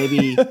don't know.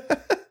 Maybe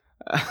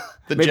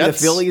maybe the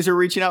Phillies are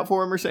reaching out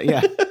for him or something.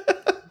 Yeah.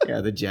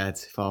 Yeah, the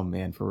Jets. Oh,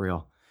 man, for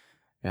real.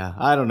 Yeah,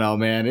 I don't know,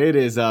 man. It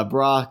is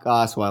Brock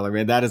Osweiler,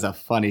 man. That is a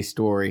funny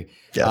story.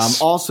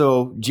 Yes.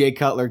 Also, Jay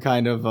Cutler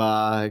kind of,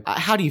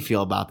 how do you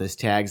feel about this,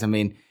 Tags? I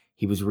mean,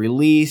 he was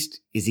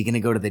released. Is he going to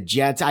go to the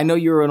Jets? I know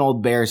you're an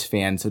old Bears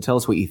fan, so tell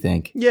us what you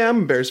think. Yeah,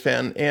 I'm a Bears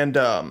fan, and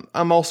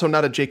I'm also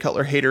not a Jay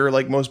Cutler hater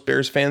like most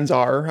Bears fans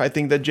are. I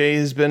think that Jay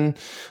has been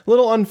a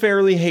little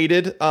unfairly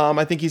hated.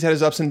 I think he's had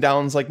his ups and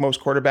downs like most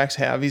quarterbacks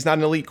have. He's not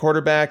an elite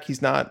quarterback.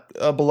 He's not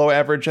below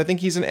average. I think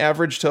he's an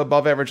average to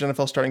above average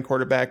NFL starting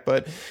quarterback,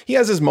 but he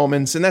has his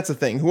moments, and that's the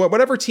thing.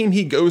 Whatever team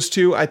he goes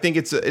to, I think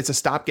it's a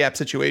stopgap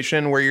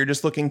situation where you're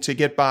just looking to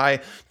get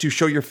by to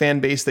show your fan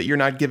base that you're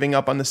not giving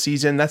up on the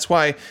season. That's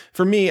why,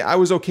 for me, I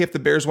was okay if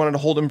the Bears wanted to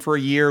hold him for a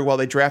year while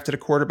they drafted a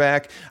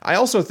quarterback. I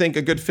also think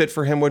a good fit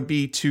for him would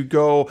be to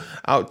go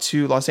out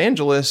to Los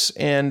Angeles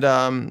and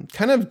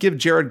kind of give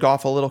Jared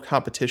Goff a little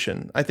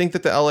competition. I think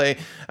the LA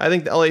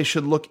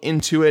should look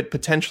into it,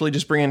 potentially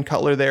just bring in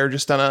Cutler there,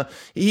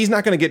 he's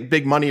not going to get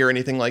big money or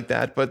anything like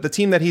that, but the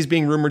team that he's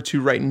being rumored to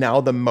right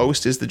now the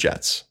most is the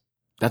Jets.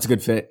 That's a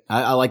good fit.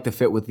 I like the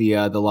fit with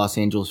the Los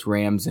Angeles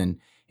Rams and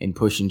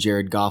pushing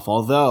Jared Goff,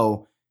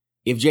 although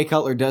if Jay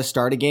Cutler does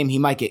start a game, he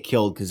might get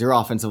killed because their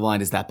offensive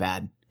line is that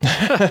bad.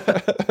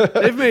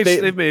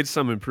 They've made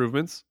some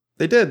improvements.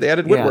 They did. They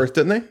added Whitworth,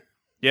 didn't they?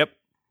 Yep.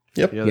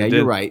 Yeah,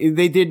 you're right.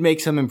 They did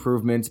make some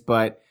improvements,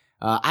 but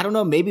I don't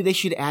know. Maybe they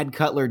should add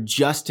Cutler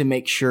just to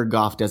make sure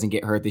Goff doesn't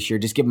get hurt this year.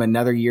 Just give him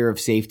another year of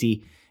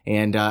safety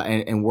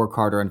and work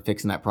harder on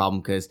fixing that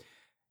problem because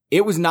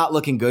it was not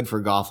looking good for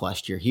Goff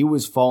last year. He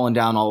was falling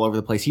down all over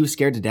the place. He was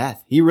scared to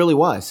death. He really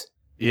was.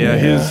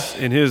 Yeah.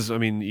 I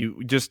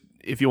mean,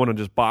 if you want to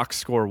just box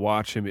score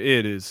watch him,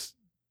 it is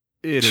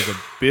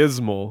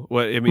abysmal.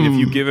 If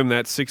you give him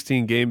that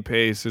 16 game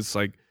pace, it's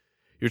like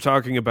you're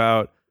talking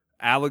about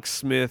Alex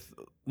Smith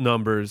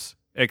numbers,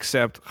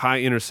 except high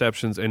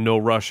interceptions and no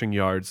rushing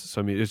yards.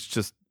 So I mean,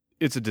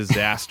 it's a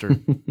disaster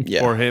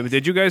for him.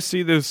 Did you guys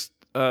see this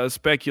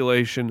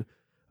speculation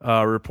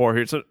report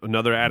here? It's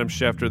another Adam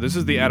Schefter. This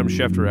is the Adam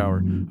Schefter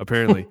hour,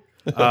 apparently.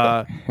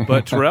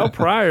 But Terrell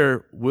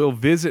Pryor will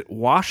visit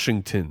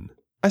Washington.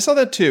 I saw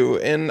that too,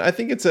 and I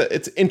think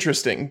it's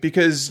interesting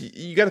because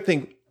you got to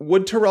think,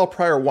 would Terrell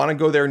Pryor want to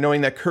go there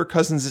knowing that Kirk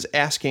Cousins is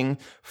asking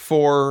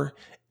for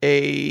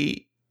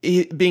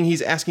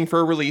he's asking for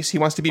a release. He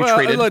wants to be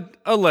traded.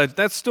 Alleged.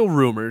 That's still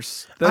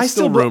rumors. I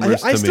still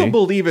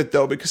believe it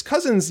though, because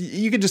Cousins,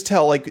 you could just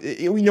tell, like,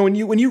 when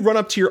you run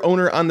up to your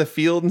owner on the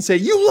field and say,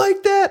 you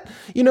like that,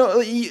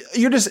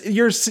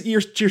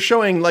 you're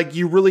showing like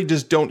you really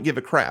just don't give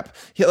a crap.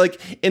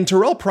 In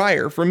Terrell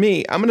Pryor, for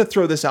me, I'm going to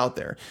throw this out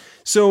there.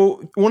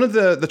 So one of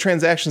the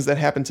transactions that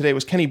happened today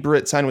was Kenny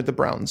Britt signed with the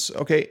Browns.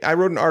 Okay. I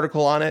wrote an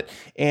article on it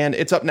and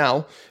it's up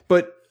now,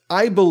 but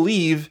I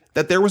believe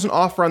that there was an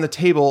offer on the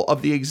table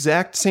of the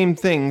exact same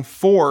thing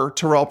for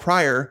Terrell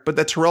Pryor, but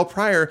that Terrell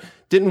Pryor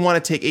didn't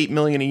want to take $8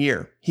 million a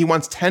year. He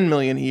wants $10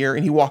 million a year,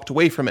 and he walked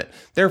away from it.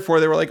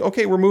 Therefore, they were like,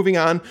 okay, we're moving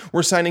on.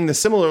 We're signing the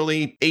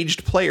similarly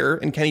aged player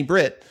in Kenny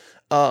Britt,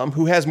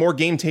 who has more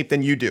game tape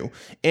than you do.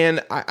 And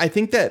I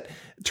think that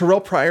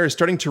Terrell Pryor is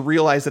starting to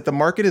realize that the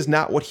market is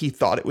not what he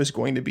thought it was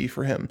going to be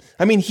for him.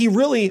 I mean, he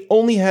really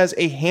only has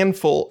a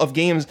handful of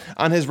games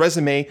on his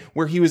resume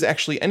where he was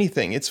actually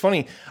anything. It's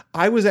funny.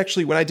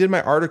 When I did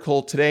my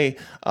article today,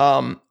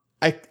 I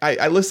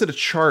listed a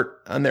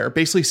chart on there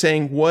basically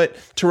saying what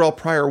Terrell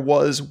Pryor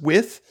was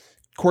with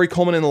Corey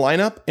Coleman in the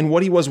lineup and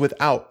what he was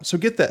without. So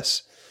get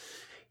this.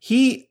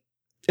 In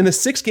the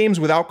 6 games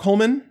without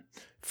Coleman,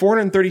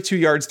 432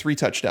 yards, 3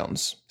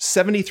 touchdowns,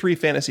 73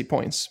 fantasy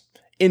points.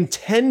 In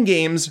 10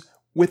 games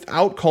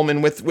without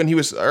Coleman, with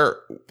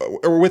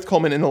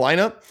Coleman in the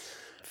lineup,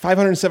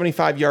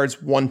 575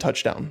 yards, 1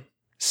 touchdown,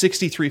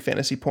 63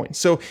 fantasy points.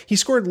 So he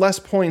scored less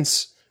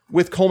points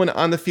with Coleman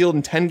on the field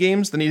in 10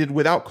 games than he did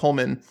without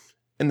Coleman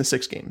in the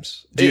 6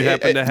 games. Do you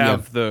happen to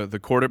have the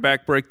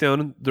quarterback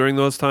breakdown during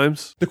those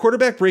times? The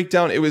quarterback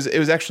breakdown, it was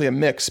actually a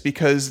mix,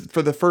 because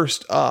for the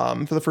first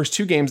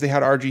 2 games they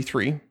had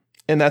RG3.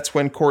 And that's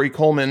when Corey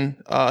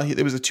Coleman,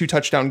 it was a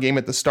 2-touchdown game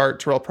at the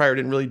start. Terrell Pryor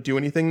didn't really do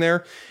anything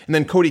there. And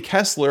then Cody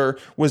Kessler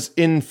was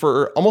in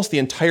for almost the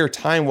entire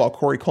time while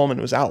Corey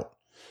Coleman was out.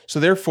 So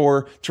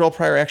therefore, Terrell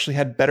Pryor actually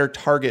had better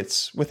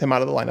targets with him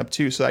out of the lineup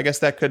too. So I guess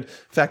that could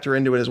factor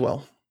into it as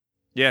well.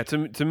 Yeah,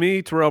 to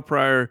me, Terrell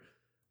Pryor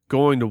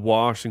going to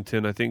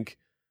Washington, I think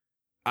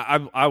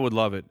I would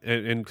love it.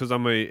 And because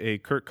I'm a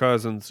Kirk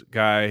Cousins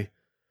guy,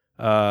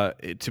 to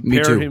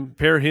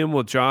pair him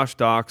with Josh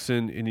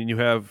Doxson, and then you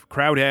have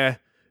Crowder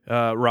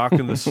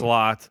rocking the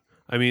slot.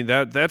 I mean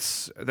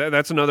that's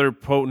another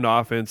potent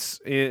offense.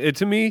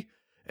 To me,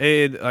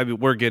 I mean,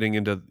 we're getting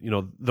into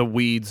the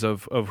weeds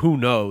of who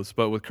knows,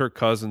 but with Kirk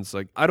Cousins,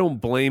 like, I don't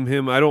blame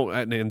him. I don't,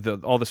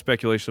 and all the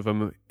speculation of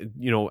him,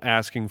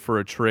 asking for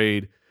a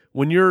trade.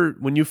 When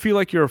you feel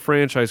like you're a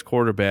franchise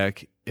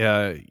quarterback,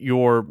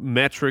 your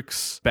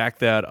metrics back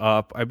that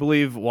up. I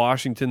believe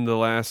Washington, the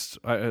last,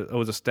 it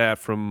was a stat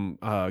from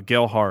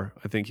Gelhar.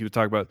 I think he was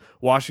talking about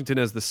Washington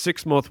as the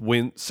sixth most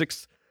wins.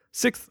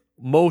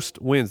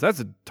 That's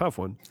a tough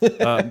one.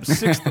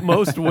 6th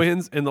most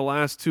wins in the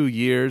last 2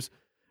 years.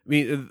 I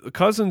mean,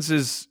 Cousins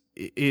is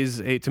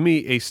to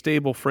me a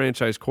stable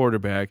franchise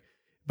quarterback,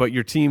 but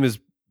your team is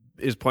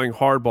playing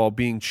hardball,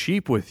 being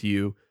cheap with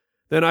you.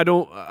 Then I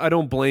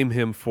don't blame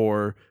him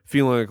for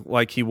feeling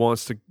like he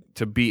wants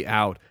to be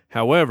out.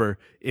 However,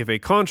 if a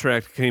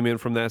contract came in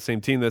from that same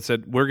team that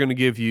said, we're going to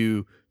give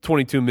you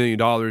 $22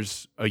 million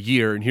a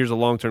year and here's a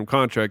long-term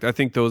contract, I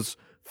think those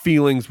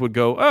feelings would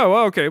go, oh,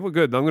 well, okay, well,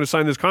 good. I'm going to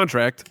sign this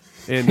contract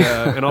and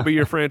I'll be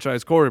your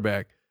franchise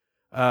quarterback.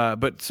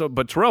 But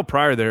Terrell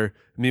Pryor there,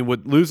 I mean,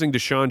 with losing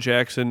Deshaun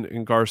Jackson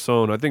and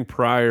Garcon, I think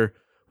Pryor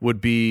would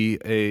be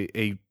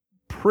a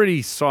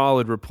pretty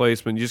solid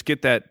replacement. You just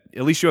get that,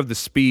 at least you have the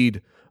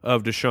speed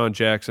of Deshaun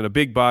Jackson, a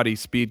big body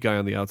speed guy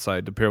on the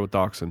outside to pair with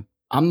Doxson.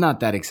 I'm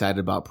not that excited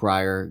about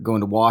Pryor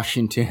going to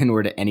Washington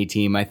or to any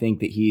team. I think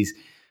that he's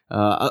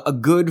a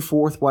good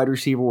 4th wide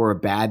receiver or a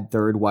bad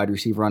 3rd wide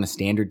receiver on a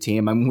standard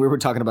team. I mean, we were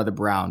talking about the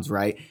Browns,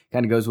 right?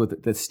 Kind of goes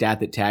with the stat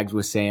that Tags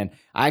was saying.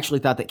 I actually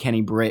thought that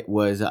Kenny Britt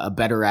was a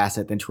better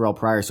asset than Terrell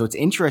Pryor. So it's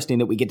interesting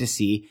that we get to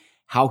see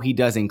how he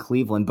does in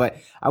Cleveland. But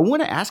I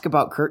want to ask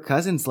about Kirk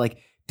Cousins. Like,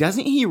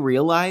 doesn't he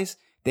realize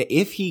that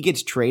if he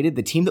gets traded,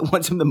 the team that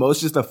wants him the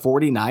most is the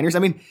 49ers? I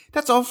mean,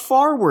 that's a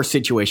far worse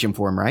situation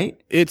for him, right?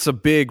 It's a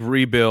big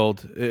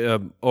rebuild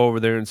over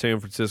there in San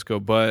Francisco,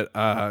 but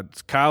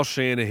it's Kyle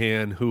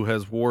Shanahan, who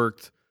has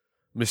worked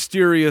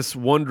mysterious,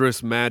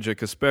 wondrous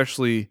magic,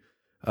 especially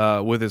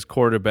with his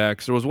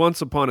quarterbacks. There was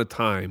once upon a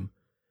time,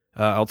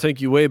 I'll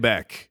take you way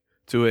back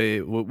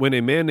to when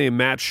a man named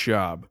Matt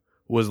Schaub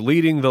was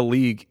leading the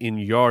league in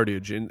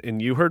yardage,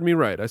 and you heard me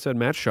right. I said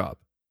Matt Schaub,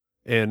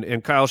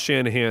 and Kyle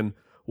Shanahan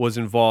was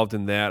involved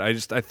in that.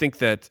 I think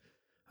that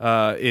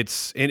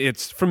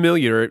it's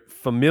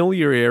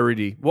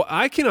familiarity. Well,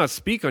 I cannot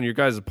speak on your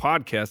guys'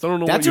 podcast. I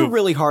don't know. That's a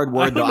really hard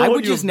word, though. I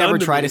would just never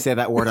try to say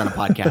that word on a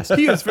podcast.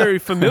 He is very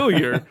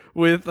familiar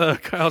with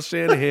Kyle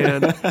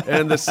Shanahan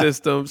and the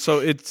system, so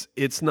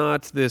it's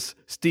not this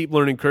steep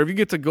learning curve. You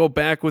get to go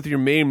back with your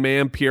main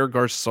man, Pierre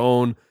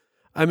Garcon.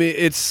 I mean,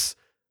 it's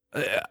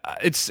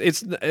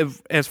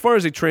as far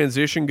as a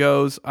transition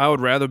goes, I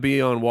would rather be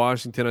on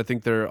Washington. I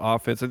think their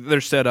offense, they're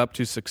set up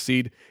to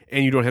succeed,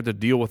 and you don't have to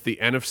deal with the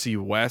NFC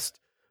West,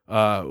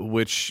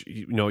 which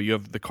you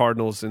have the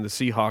Cardinals and the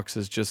Seahawks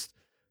is just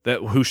that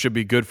who should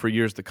be good for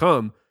years to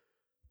come.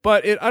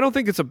 But I don't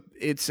think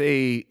it's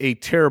a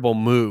terrible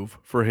move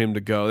for him to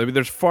go. I mean,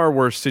 there's far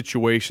worse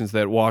situations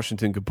that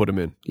Washington could put him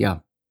in. Yeah.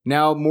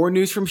 Now, more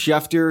news from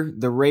Schefter.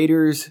 The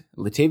Raiders,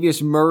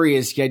 Latavius Murray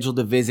is scheduled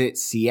to visit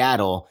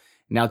Seattle.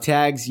 Now,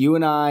 Tags, you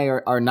and I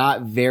are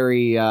not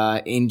very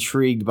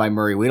intrigued by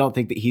Murray. We don't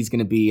think that he's going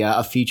to be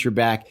a feature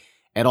back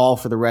at all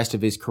for the rest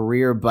of his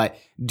career. But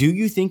do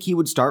you think he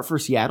would start for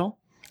Seattle?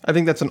 I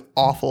think that's an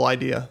awful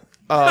idea.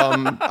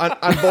 Not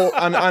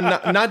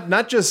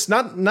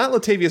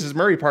Latavius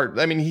Murray part.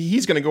 I mean,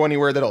 he's going to go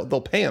anywhere that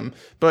they'll pay him.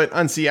 But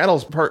on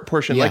Seattle's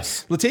portion,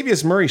 yes. Like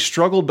Latavius Murray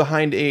struggled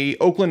behind a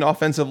Oakland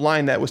offensive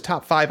line that was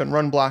top 5 in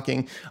run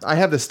blocking. I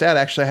have the stat,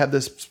 actually. I have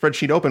this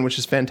spreadsheet open, which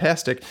is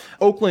fantastic.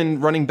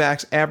 Oakland running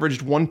backs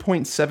averaged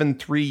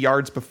 1.73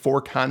 yards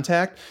before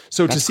contact.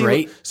 So that's to see,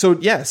 great. So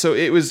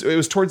it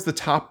was towards the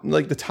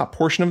top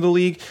portion of the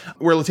league,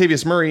 where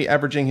Latavius Murray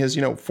averaging his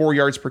 4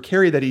 yards per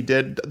carry that he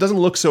did doesn't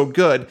look so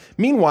good.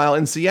 Meanwhile,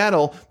 in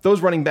Seattle,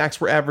 those running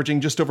backs were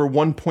averaging just over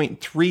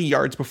 1.3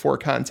 yards before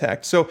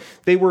contact. So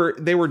they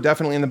were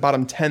definitely in the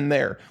bottom 10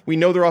 there. We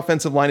know their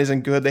offensive line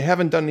isn't good. They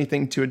haven't done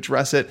anything to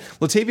address it.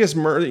 Latavius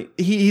Murray,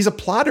 he's a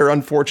plotter,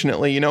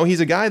 unfortunately. He's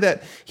a guy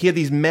that he had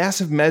these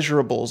massive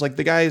measurables, like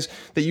the guys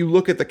that you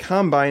look at the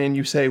combine and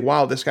you say,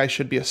 wow, this guy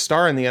should be a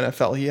star in the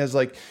NFL. He has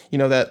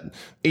that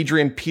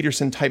Adrian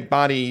Peterson type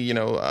body,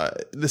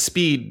 the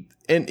speed,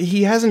 and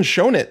he hasn't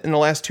shown it in the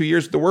last 2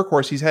 years with the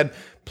workhorse. He's had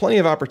plenty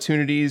of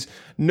opportunities.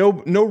 No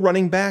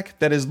running back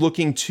that is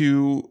looking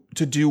to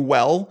do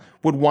well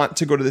would want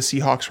to go to the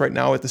Seahawks right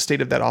now at the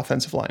state of that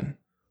offensive line.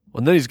 Well,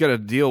 and then he's got to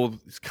deal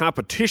with his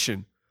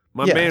competition.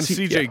 Man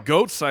CJ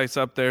Goatsice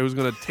up there who's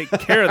going to take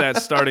care of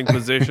that starting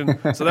position.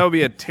 So that would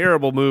be a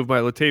terrible move by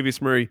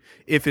Latavius Murray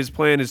if his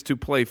plan is to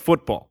play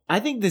football. I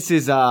think this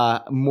is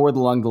more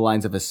along the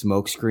lines of a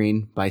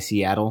smokescreen by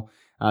Seattle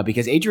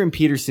because Adrian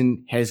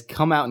Peterson has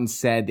come out and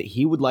said that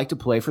he would like to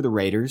play for the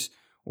Raiders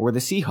or the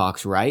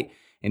Seahawks, right?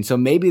 And so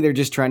maybe they're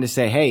just trying to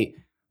say, hey,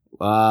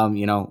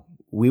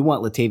 we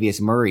want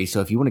Latavius Murray,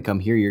 so if you want to come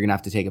here, you're going to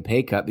have to take a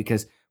pay cut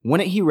because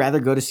wouldn't he rather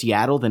go to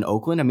Seattle than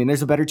Oakland? I mean,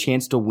 there's a better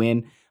chance to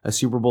win a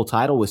Super Bowl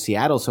title with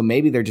Seattle, so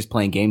maybe they're just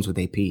playing games with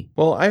AP.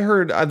 Well, I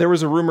heard there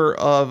was a rumor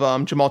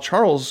of Jamal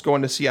Charles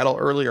going to Seattle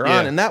earlier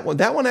on, and that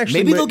one actually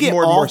maybe they'll get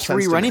all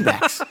three running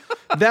backs.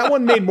 That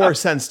one made more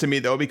sense to me,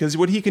 though, because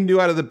what he can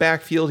do out of the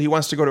backfield, he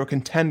wants to go to a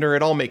contender.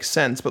 It all makes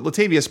sense. But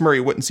Latavius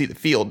Murray wouldn't see the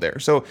field there.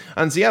 So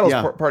on Seattle's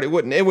part, it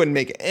wouldn't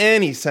make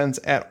any sense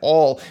at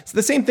all. It's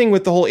the same thing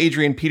with the whole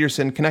Adrian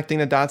Peterson connecting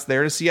the dots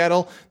there to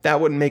Seattle.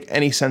 That wouldn't make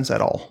any sense at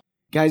all.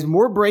 Guys,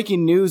 more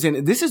breaking news.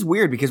 And this is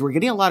weird because we're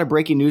getting a lot of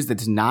breaking news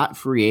that's not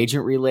free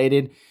agent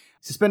related.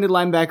 Suspended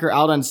linebacker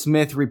Alshon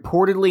Smith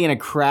reportedly in a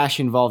crash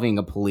involving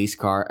a police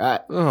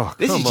car.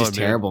 This is just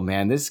terrible,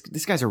 man. This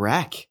guy's a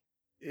wreck.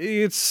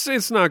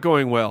 It's not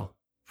going well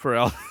for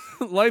Al.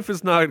 Life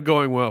is not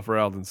going well for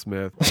Alshon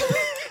Smith.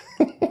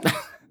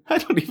 I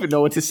don't even know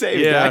what to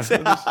say. Yeah,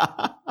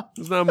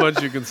 there's not much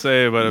you can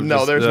say about him.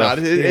 No, there's not.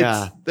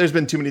 There's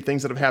been too many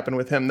things that have happened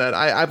with him that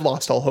I've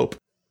lost all hope.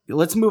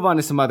 Let's move on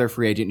to some other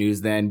free agent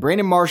news then.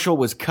 Brandon Marshall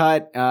was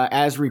cut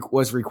as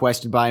was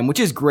requested by him,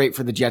 which is great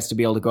for the Jets to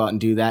be able to go out and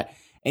do that.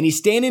 And he's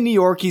staying in New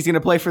York. He's going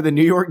to play for the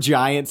New York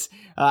Giants.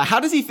 How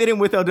does he fit in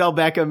with Odell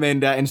Beckham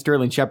and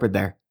Sterling Shepard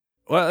there?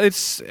 Well,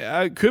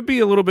 it could be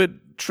a little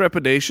bit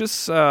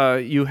trepidatious.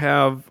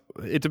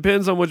 It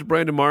depends on which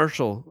Brandon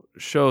Marshall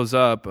shows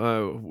up.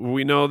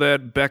 We know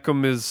that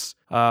Beckham is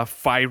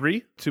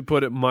fiery, to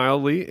put it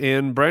mildly,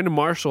 and Brandon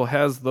Marshall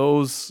has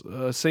those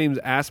same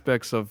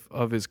aspects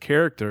of his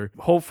character.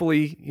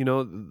 Hopefully,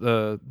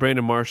 the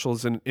Brandon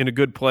Marshall's in a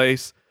good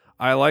place.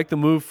 I like the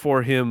move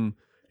for him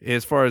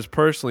as far as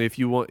personally. If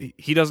you want,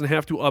 he doesn't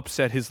have to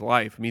upset his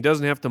life. I mean, he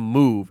doesn't have to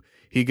move.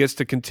 He gets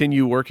to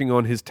continue working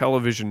on his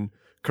television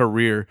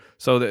career.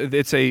 So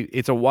it's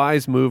a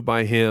wise move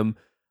by him.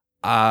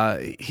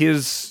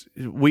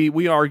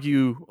 We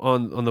argue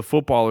on the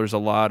footballers a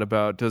lot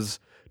about does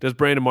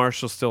Brandon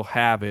Marshall still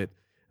have it?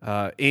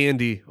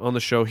 Andy on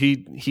the show,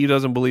 he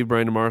doesn't believe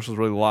Brandon Marshall's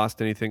really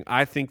lost anything.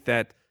 I think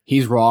that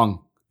he's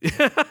wrong. You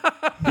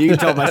can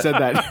tell him I said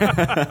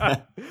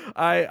that.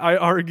 I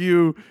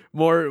argue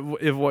more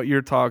if what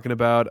you're talking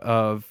about.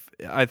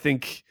 I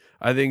think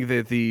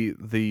that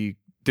the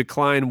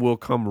decline will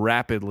come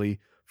rapidly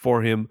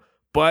for him.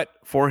 But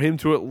for him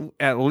to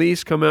at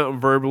least come out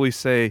and verbally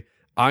say,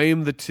 I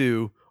am the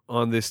two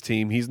on this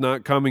team. He's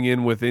not coming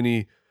in with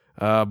any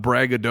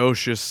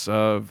braggadocious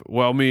of,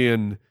 well, me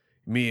and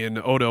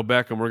Odell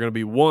Beckham, we're going to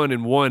be 1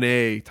 and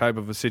 1A type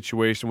of a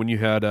situation when you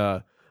had,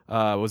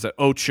 was it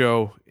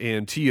Ocho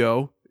and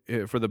T.O.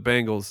 for the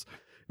Bengals. I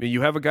mean,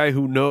 you have a guy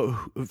who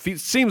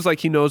seems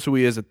like he knows who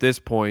he is at this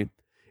point,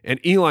 and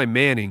Eli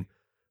Manning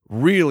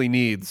really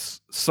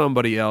needs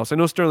somebody else. I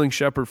know Sterling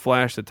Shepard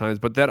flashed at times,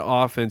 but that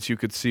offense you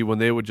could see when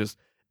they would just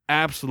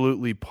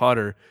absolutely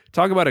putter.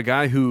 Talk about a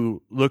guy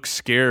who looks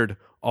scared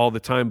all the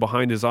time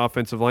behind his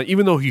offensive line,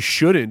 even though he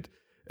shouldn't.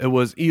 It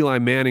was Eli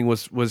Manning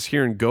was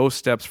hearing ghost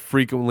steps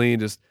frequently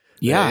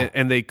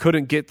and they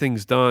couldn't get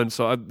things done.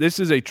 So this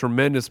is a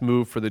tremendous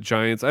move for the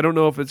Giants. I don't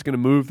know if it's going to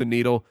move the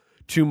needle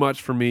too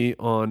much for me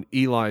on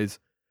Eli's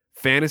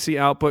fantasy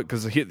output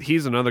because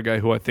he's another guy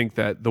who I think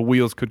that the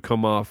wheels could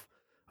come off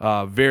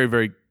very,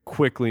 very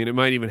quickly, and it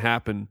might even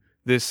happen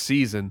this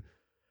season.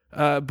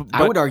 But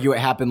I would argue it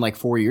happened like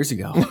 4 years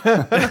ago. He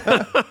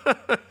had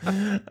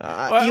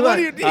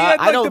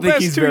I don't the think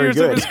best he's 2 very years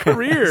good. of his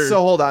career. So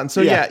hold on.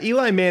 So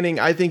Eli Manning,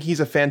 I think he's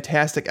a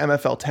fantastic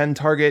MFL 10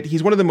 target.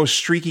 He's one of the most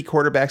streaky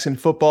quarterbacks in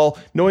football.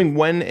 Knowing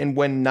when and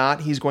when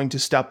not he's going to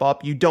step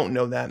up, you don't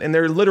know that. And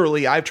they're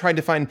literally, I've tried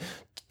to find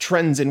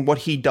trends in what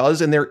he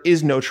does, and there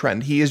is no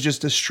trend. He is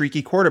just a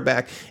streaky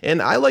quarterback.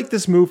 And I like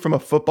this move from a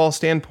football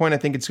standpoint. I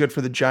think it's good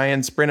for the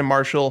Giants. Brandon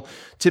Marshall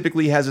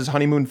typically has his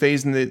honeymoon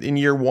phase in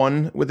year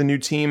one with a new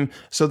team,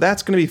 so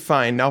that's going to be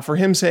fine. Now, for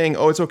him saying,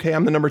 "Oh, it's okay,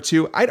 I'm the number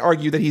 2," I'd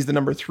argue that he's the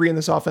number 3 in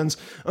this offense.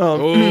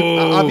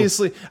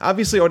 Obviously,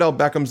 Odell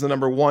Beckham's the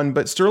number 1,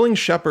 but Sterling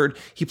Shepard,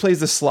 he plays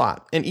the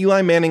slot, and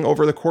Eli Manning,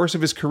 over the course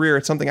of his career,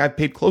 it's something I've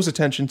paid close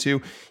attention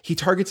to. He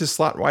targets his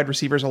slot wide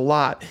receivers a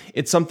lot.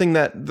 It's something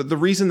that the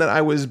reason that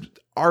I was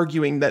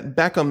arguing that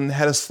Beckham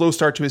had a slow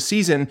start to his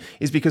season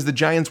is because the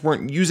Giants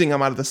weren't using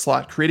him out of the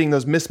slot, creating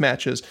those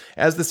mismatches.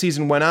 As the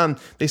season went on,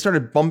 they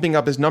started bumping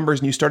up his numbers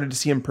and you started to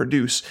see him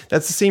produce.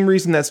 That's the same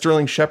reason that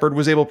Sterling Shepard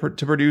was able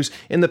to produce.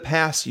 In the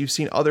past, you've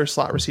seen other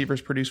slot receivers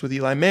produce with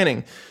Eli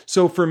Manning.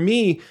 So for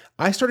me,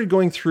 I started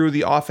going through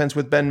the offense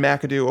with Ben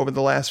McAdoo over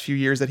the last few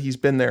years that he's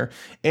been there,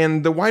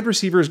 and the wide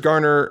receivers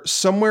garner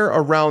somewhere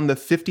around the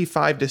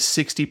 55 to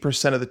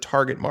 60% of the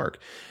target mark.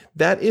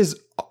 That is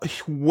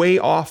way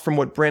off from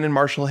what Brandon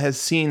Marshall has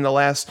seen the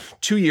last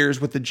 2 years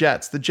with the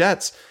Jets. The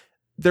Jets,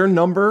 their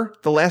number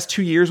the last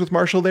 2 years with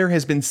Marshall there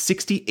has been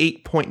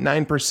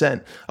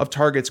 68.9% of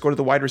targets go to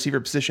the wide receiver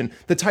position.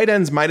 The tight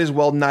ends might as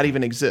well not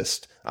even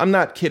exist. I'm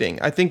not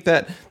kidding. I think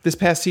that this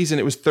past season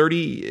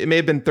it may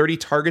have been 30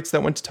 targets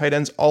that went to tight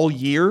ends all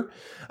year.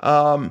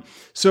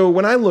 So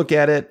when I look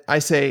at it, I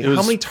say,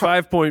 how many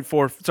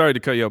 5.4, sorry to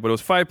cut you off, but it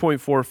was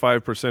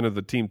 5.45% of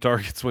the team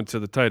targets went to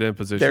the tight end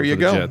position. There you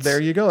go. Jets.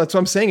 There you go. That's what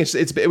I'm saying.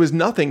 It was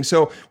nothing.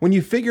 So when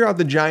you figure out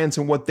the Giants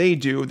and what they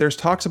do, there's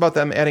talks about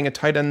them adding a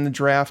tight end in the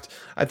draft.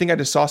 I think I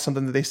just saw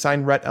something that they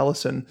signed Rhett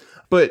Ellison,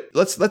 but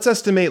let's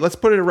estimate, let's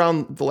put it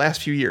around the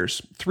last few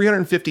years,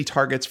 350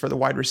 targets for the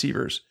wide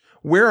receivers.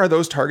 Where are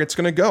those targets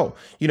going to go?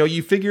 You know,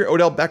 you figure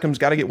Odell Beckham's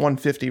got to get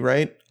 150,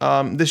 right?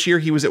 This year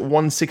he was at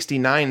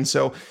 169.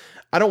 So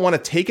I don't want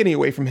to take any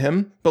away from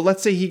him, but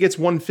let's say he gets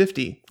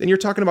 150. Then you're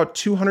talking about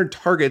 200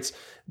 targets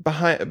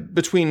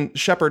between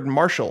Shepard and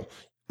Marshall.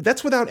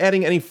 That's without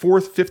adding any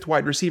 4th, 5th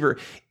wide receiver.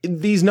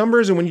 These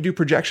numbers, and when you do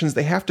projections,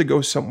 they have to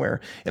go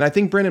somewhere. And I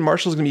think Brandon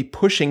Marshall is going to be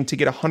pushing to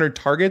get 100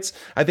 targets.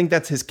 I think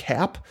that's his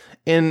cap.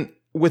 And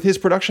with his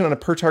production on a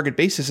per target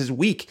basis is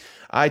weak.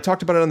 I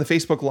talked about it on the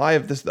Facebook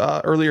Live this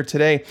earlier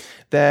today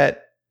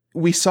that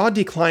we saw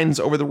declines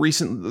over the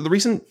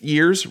recent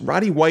years.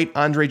 Roddy White,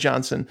 Andre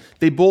Johnson,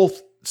 they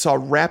both saw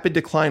rapid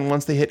decline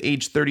once they hit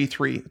age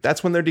 33.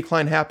 That's when their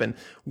decline happened.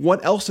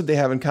 What else did they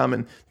have in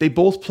common? They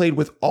both played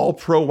with all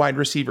pro wide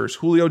receivers,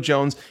 Julio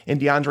Jones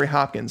and DeAndre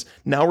Hopkins.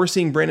 Now we're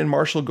seeing Brandon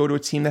Marshall go to a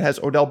team that has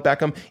Odell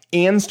Beckham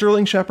and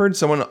Sterling Shepard,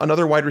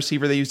 another wide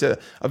receiver they used a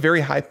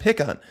very high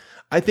pick on.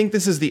 I think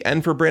this is the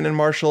end for Brandon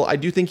Marshall. I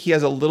do think he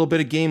has a little bit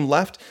of game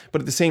left,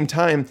 but at the same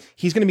time,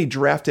 he's going to be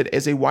drafted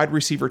as a wide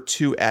receiver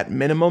 2 at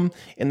minimum,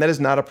 and that is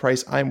not a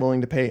price I'm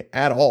willing to pay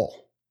at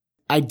all.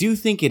 I do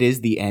think it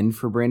is the end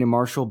for Brandon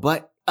Marshall,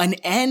 but an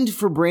end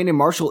for Brandon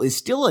Marshall is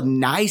still a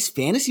nice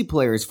fantasy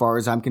player as far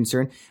as I'm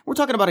concerned. We're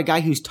talking about a guy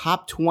who's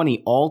top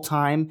 20 all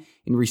time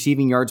in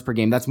receiving yards per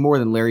game. That's more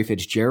than Larry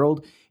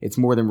Fitzgerald. It's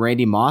more than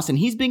Randy Moss, and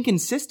he's been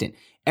consistent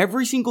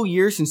every single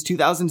year since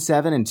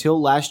 2007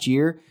 until last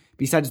year.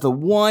 Besides the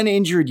one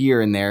injured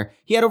year in there,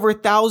 he had over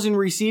 1,000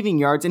 receiving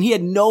yards, and he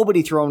had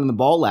nobody throwing him the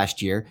ball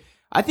last year.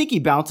 I think he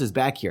bounces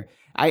back here.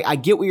 I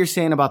get what you're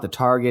saying about the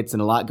targets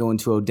and a lot going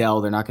to Odell.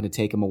 They're not going to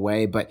take him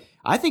away, but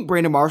I think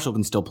Brandon Marshall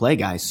can still play,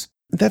 guys.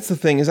 That's the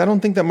thing, is I don't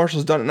think that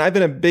Marshall's done it. And I've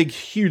been a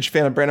huge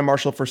fan of Brandon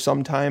Marshall for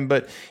some time,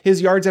 but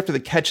his yards after the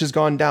catch has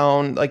gone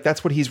down. Like,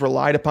 that's what he's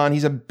relied upon.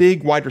 He's a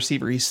big wide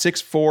receiver. He's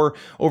 6'4",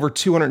 over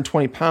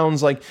 220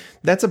 pounds. Like,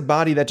 that's a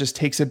body that just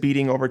takes a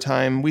beating over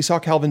time. We saw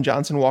Calvin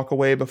Johnson walk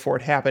away before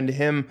it happened to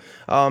him.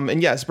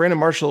 And yes, Brandon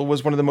Marshall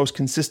was one of the most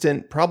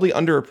consistent, probably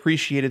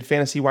underappreciated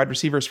fantasy wide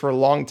receivers for a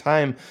long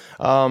time.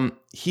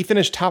 He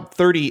finished top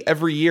 30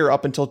 every year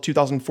up until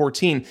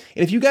 2014. And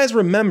if you guys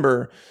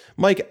remember,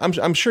 Mike,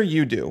 I'm sure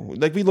you do.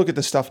 Like, we look at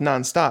this stuff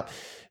nonstop.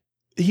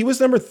 He was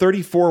number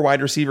 34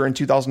 wide receiver in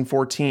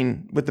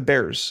 2014 with the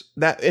Bears.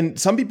 And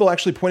some people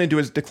actually pointed to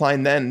his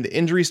decline then. The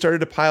injuries started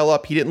to pile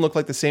up. He didn't look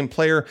like the same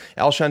player.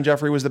 Alshon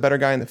Jeffery was the better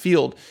guy in the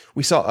field.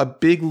 We saw a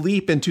big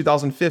leap in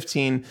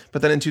 2015,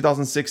 but then in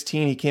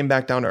 2016, he came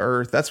back down to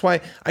earth. That's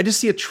why I just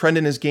see a trend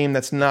in his game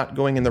that's not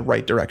going in the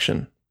right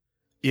direction.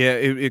 Yeah,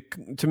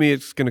 to me,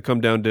 it's going to come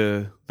down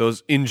to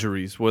those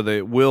injuries.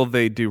 Will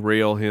they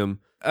derail him?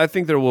 I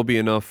think there will be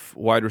enough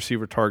wide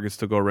receiver targets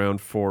to go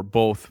around for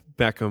both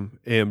Beckham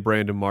and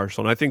Brandon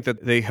Marshall, and I think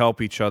that they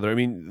help each other. I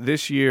mean,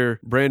 this year,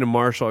 Brandon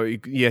Marshall,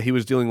 he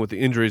was dealing with the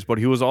injuries, but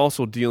he was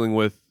also dealing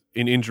with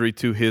an injury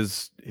to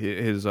his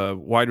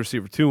wide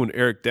receiver 2, and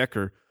Eric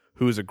Decker,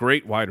 who is a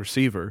great wide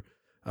receiver.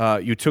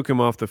 You took him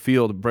off the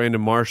field.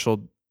 Brandon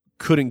Marshall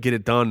couldn't get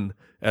it done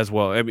as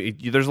well. I mean,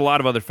 there's a lot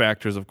of other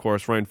factors, of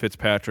course, Ryan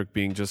Fitzpatrick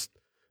being just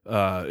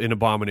an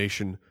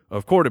abomination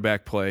of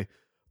quarterback play.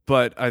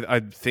 But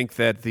I think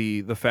that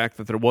the fact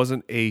that there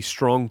wasn't a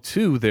strong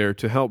 2 there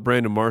to help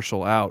Brandon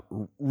Marshall out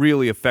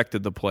really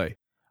affected the play.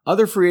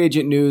 Other free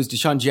agent news,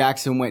 Deshaun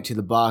Jackson went to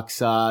the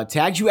Bucs.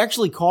 Tags, you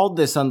actually called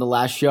this on the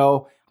last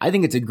show. I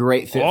think it's a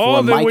great fit for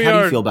him. Mike, how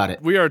do you feel about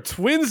it? We are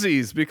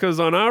twinsies because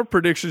on our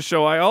prediction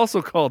show, I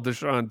also called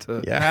Deshaun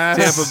to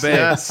Tampa Bay.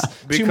 Yes.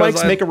 Two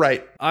Mikes make a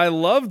right. I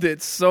loved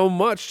it so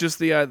much. Just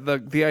the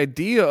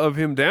idea of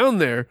him down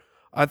there,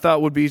 I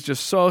thought would be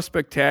just so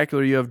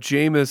spectacular. You have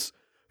Jameis,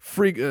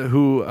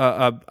 who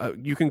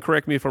you can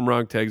correct me if I'm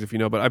wrong, Tags, if you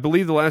know, but I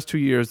believe the last 2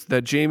 years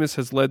that Jameis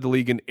has led the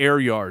league in air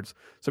yards.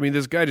 So I mean,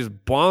 this guy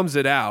just bombs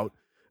it out.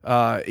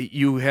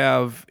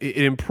 It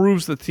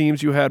improves the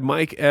teams. You had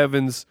Mike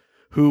Evans,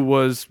 who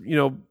was,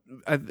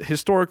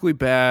 historically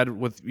bad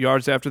with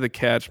yards after the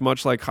catch,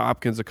 much like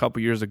Hopkins a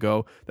couple years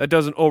ago. That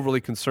doesn't overly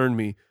concern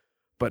me.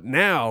 But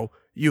now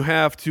you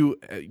have to,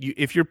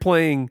 if you're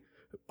playing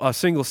a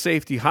single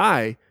safety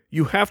high,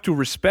 you have to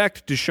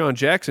respect Deshaun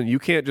Jackson. You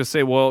can't just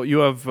say, well, you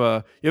have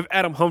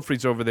Adam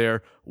Humphries over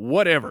there,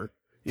 whatever.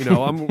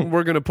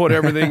 We're going to put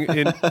everything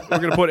in. We're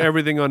going to put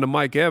everything onto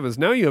Mike Evans.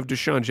 Now you have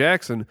Deshaun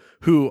Jackson,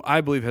 who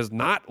I believe has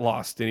not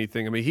lost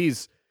anything. I mean,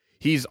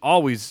 he's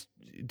always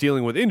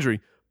dealing with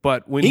injury,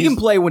 but when he can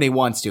play when he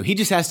wants to, he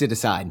just has to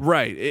decide.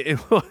 Right,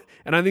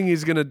 and I think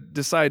he's going to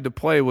decide to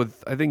play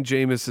with. I think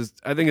Jameis is.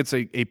 I think it's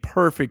a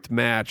perfect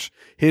match.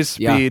 His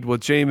speed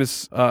with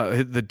Jameis,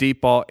 the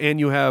deep ball, and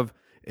you have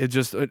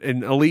just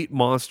an elite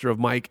monster of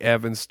Mike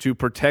Evans to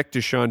protect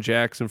Deshaun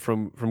Jackson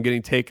from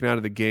getting taken out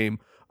of the game.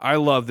 I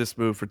love this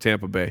move for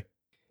Tampa Bay.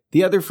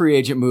 The other free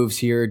agent moves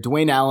here,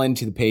 Dwayne Allen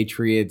to the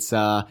Patriots.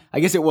 I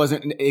guess it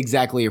wasn't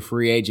exactly a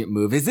free agent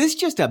move. Is this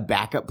just a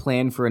backup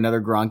plan for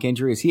another Gronk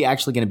injury? Is he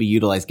actually going to be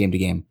utilized game to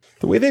game?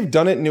 The way they've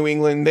done it in New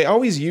England, they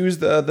always use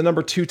the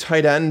number 2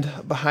 tight end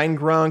behind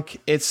Gronk.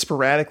 It's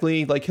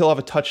sporadically, like he'll have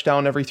a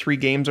touchdown every 3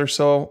 games or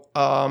so.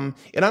 And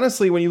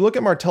honestly, when you look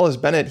at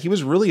Martellus Bennett, he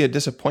was really a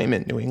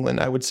disappointment in New England,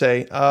 I would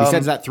say.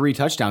 Besides that 3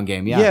 touchdown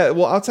game, Yeah,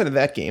 well, outside of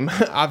that game,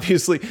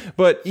 obviously.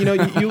 But, you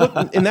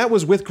look, and that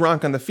was with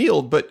Gronk on the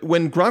field. But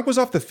when Gronk was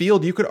off the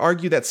field, you could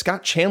argue that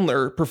Scott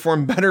Chandler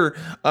performed better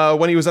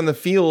when he was on the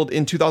field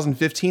in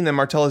 2015 than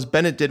Martellus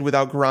Bennett did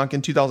without Gronk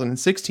in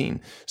 2016.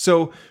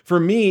 So for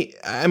me,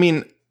 I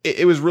mean,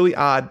 it was really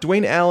odd.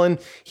 Dwayne Allen,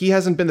 he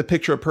hasn't been the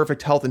picture of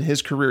perfect health in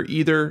his career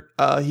either.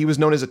 He was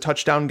known as a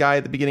touchdown guy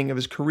at the beginning of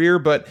his career,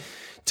 but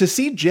to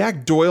see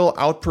Jack Doyle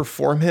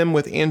outperform him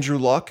with Andrew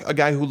Luck, a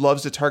guy who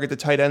loves to target the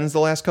tight ends the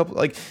last couple,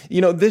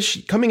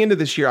 coming into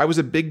this year, I was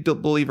a big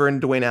believer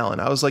in Dwayne Allen.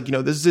 I was like,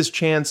 this is his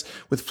chance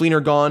with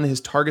Fleener gone. His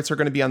targets are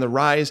going to be on the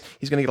rise.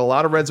 He's going to get a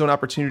lot of red zone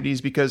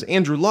opportunities because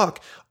Andrew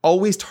Luck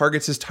always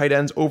targets his tight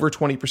ends over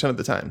 20% of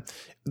the time.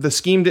 The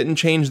scheme didn't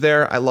change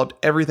there. I loved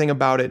everything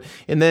about it.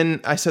 And then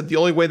I said the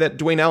only way that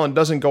Dwayne Allen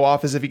doesn't go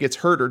off is if he gets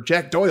hurt or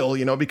Jack Doyle,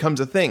 becomes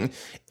a thing.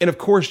 And of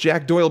course,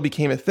 Jack Doyle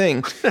became a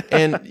thing.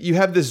 And you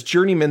have this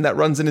journeyman that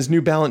runs in his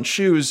New Balance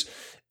shoes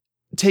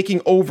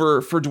taking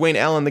over for Dwayne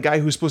Allen, the guy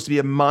who's supposed to be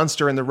a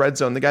monster in the red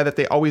zone, the guy that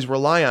they always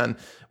rely on.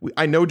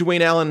 I know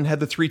Dwayne Allen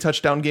had the 3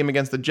 touchdown game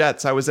against the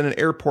Jets. I was in an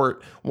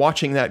airport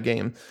watching that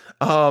game.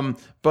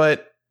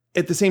 But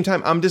at the same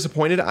time, I'm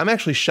disappointed. I'm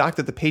actually shocked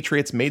that the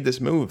Patriots made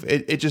this move.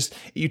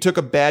 You took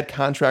a bad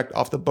contract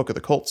off the book of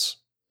the Colts.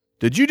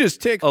 Did you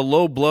just take a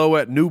low blow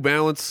at New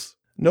Balance?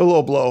 No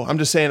low blow. I'm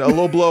just saying a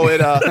low blow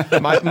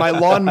at my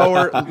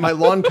lawnmower, my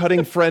lawn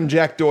cutting friend,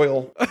 Jack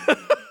Doyle.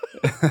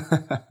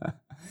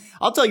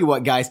 I'll tell you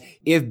what, guys,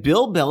 if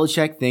Bill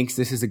Belichick thinks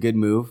this is a good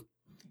move,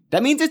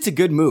 that means it's a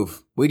good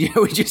move. We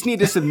just need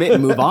to submit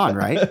and move on,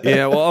 right?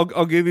 Yeah, well,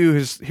 I'll give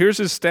you here's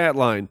his stat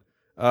line.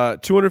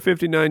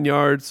 259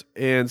 yards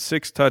and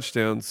 6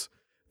 touchdowns.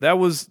 That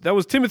was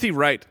Timothy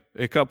Wright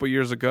a couple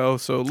years ago.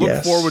 So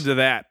look forward to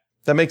that.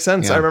 That makes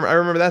sense. Yeah. I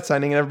remember that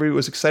signing, and everybody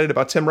was excited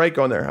about Tim Wright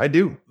going there. I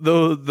do.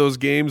 Those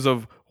games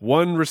of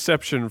 1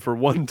 reception for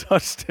 1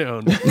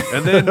 touchdown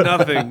and then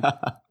nothing.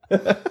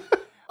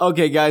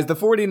 Okay, guys, the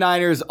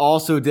 49ers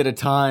also did a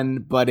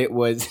ton, but it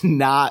was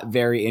not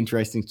very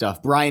interesting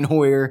stuff. Brian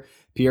Hoyer,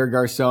 Pierre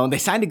Garçon, they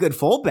signed a good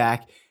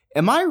fullback.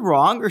 Am I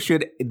wrong, or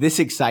should this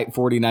excite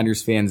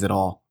 49ers fans at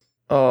all?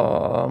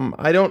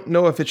 I don't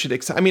know if it should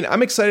excite. I mean,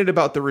 I'm excited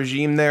about the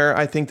regime there.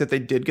 I think that they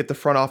did get the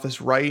front office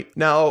right.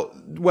 Now,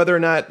 whether or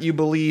not you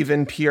believe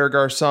in Pierre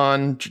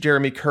Garçon,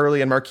 Jeremy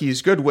Curley, and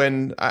Marquise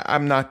Goodwin,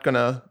 I'm not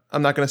gonna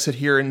sit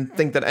here and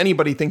think that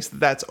anybody thinks that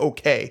that's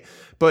okay.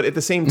 But at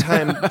the same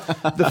time,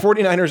 the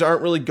 49ers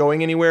aren't really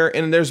going anywhere.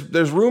 And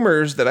there's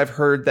rumors that I've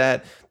heard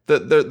that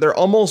they're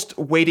almost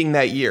waiting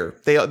that year.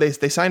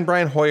 They signed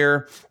Brian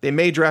Hoyer. They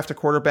may draft a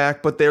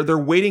quarterback, but they're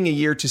waiting a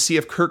year to see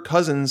if Kirk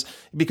Cousins,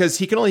 because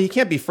he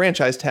can't be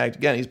franchise tagged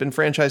again. He's been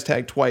franchise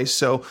tagged twice.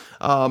 So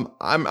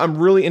I'm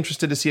really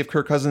interested to see if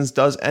Kirk Cousins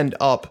does end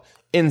up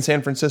in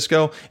San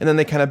Francisco, and then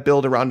they kind of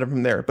build around him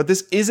from there. But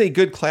this is a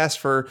good class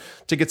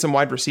to get some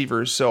wide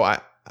receivers. So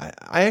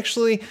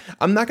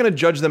I'm not going to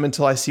judge them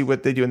until I see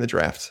what they do in the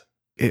draft.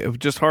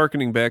 Just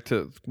hearkening back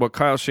to what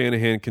Kyle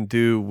Shanahan can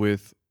do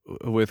with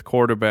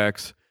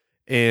quarterbacks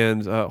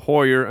and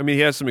Hoyer. I mean,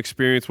 he has some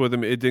experience with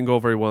him. It didn't go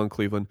very well in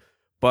Cleveland,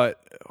 but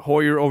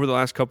Hoyer over the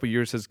last couple of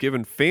years has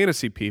given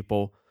fantasy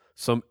people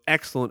some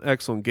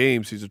excellent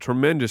games. He's a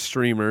tremendous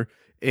streamer,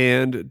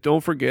 And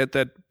don't forget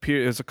that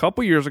it's a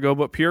couple years ago,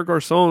 but Pierre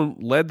Garçon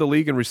led the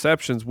league in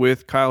receptions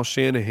with Kyle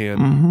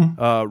Shanahan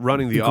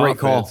running the Great offense.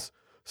 Call.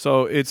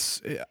 So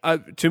it's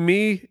to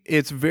me,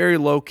 it's very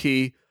low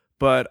key.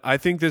 But I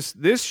think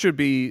this should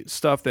be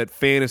stuff that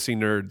fantasy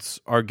nerds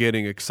are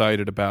getting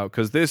excited about,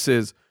 because this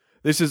is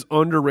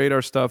under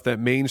radar stuff that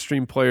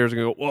mainstream players are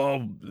going to go,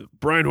 well,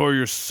 Brian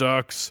Hoyer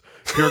sucks.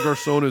 Pierre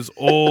Garçon is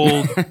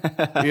old.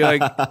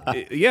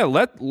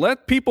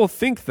 Let people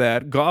think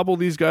that, gobble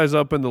these guys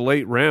up in the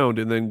late round,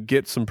 and then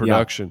get some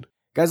production. Yeah.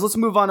 Guys, let's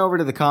move on over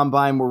to the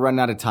combine. We're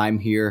running out of time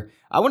here.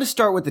 I want to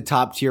start with the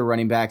top tier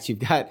running backs. You've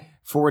got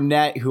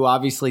Fournette, who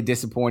obviously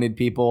disappointed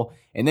people,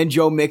 and then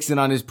Joe Mixon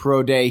on his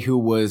pro day, who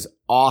was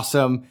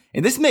awesome.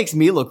 And this makes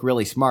me look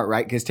really smart,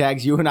 right? Because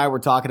Tags, you and I were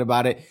talking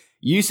about it.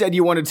 You said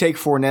you want to take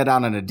Fournette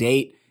out on a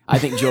date. I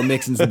think Joe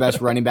Mixon's the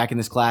best running back in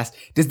this class.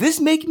 Does this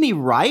make me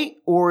right,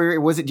 or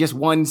was it just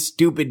one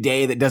stupid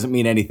day that doesn't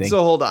mean anything?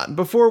 So hold on.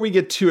 Before we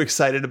get too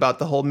excited about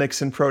the whole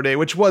Mixon Pro Day,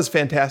 which was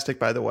fantastic,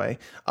 by the way,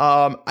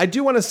 I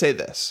do want to say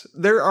this.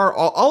 There are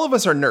all of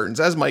us are nerds,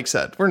 as Mike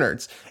said. We're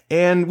nerds.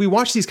 And we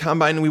watch these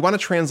combine and we want to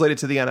translate it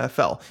to the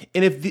NFL.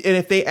 And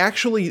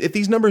if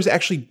these numbers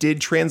actually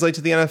did translate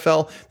to the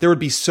NFL, there would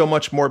be so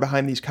much more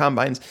behind these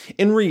combines.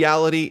 In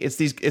reality,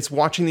 it's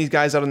watching these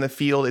guys out in the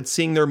field, it's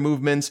seeing their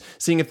movements,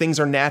 seeing if things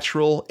are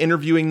natural,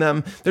 interviewing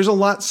them. There's a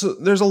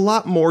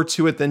lot more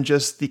to it than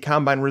just the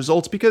combine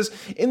results, because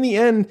in the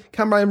end,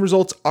 combine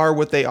results are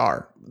what they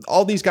are.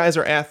 All these guys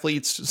are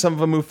athletes. Some of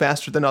them move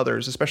faster than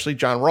others, especially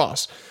John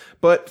Ross.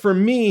 But for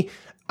me,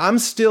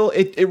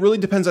 it really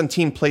depends on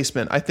team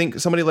placement. I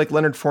think somebody like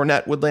Leonard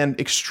Fournette would land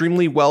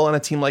extremely well on a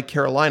team like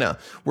Carolina,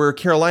 where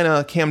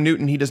Carolina, Cam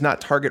Newton, he does not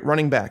target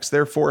running backs.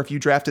 Therefore, if you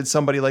drafted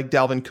somebody like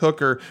Dalvin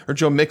Cook or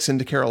Joe Mixon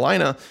to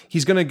Carolina,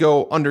 he's going to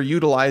go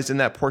underutilized in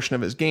that portion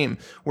of his game.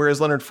 Whereas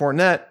Leonard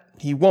Fournette,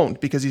 he won't,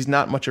 because he's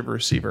not much of a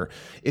receiver.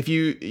 If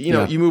you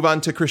move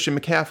on to Christian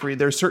McCaffrey,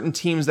 there are certain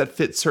teams that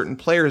fit certain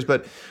players,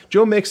 but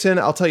Joe Mixon,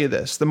 I'll tell you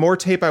this, the more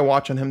tape I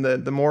watch on him,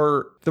 the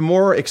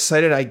more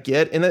excited I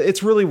get. And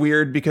it's really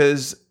weird,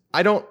 because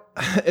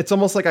it's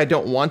almost like I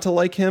don't want to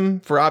like him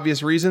for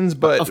obvious reasons,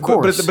 but of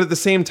course. But at the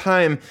same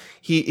time,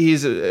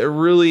 he's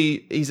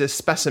a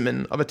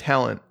specimen of a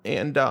talent,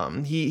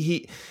 and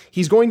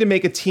he's going to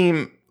make a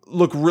team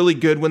look really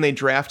good when they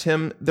draft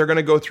him. They're going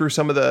to go through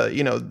some of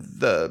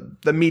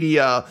the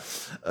media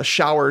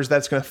showers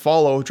that's going to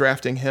follow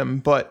drafting him,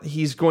 but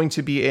he's going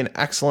to be an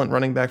excellent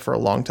running back for a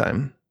long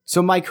time.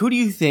 So, Mike, who do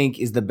you think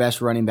is the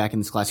best running back in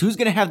this class? Who's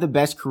going to have the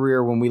best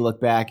career when we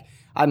look back,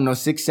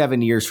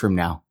 6-7 years from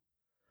now?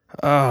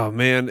 Oh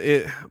man,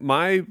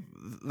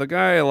 the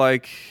guy I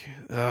like.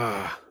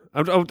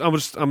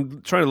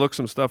 I'm trying to look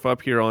some stuff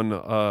up here on.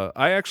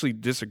 I actually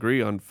disagree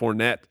on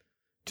Fournette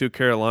to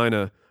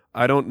Carolina.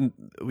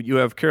 You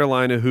have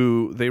Carolina,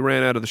 who they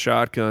ran out of the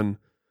shotgun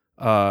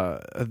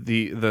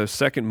the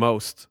second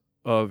most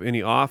of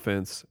any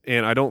offense,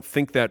 and I don't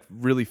think that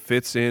really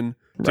fits in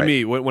to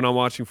me when I'm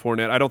watching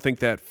Fournette. I don't think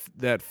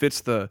that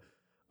fits the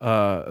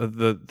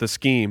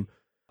scheme.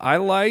 I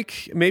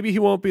like, maybe he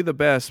won't be the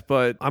best,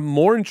 but I'm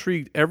more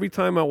intrigued every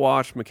time I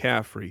watch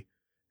McCaffrey,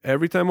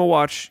 every time I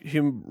watch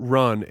him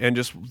run, and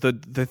just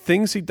the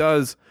things he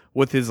does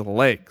with his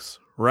legs,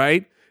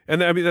 right?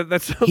 And I mean,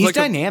 he's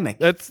dynamic.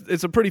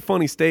 It's a pretty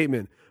funny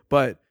statement,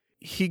 but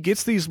he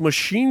gets these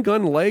machine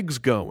gun legs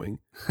going,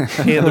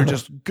 and they're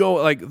just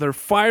they're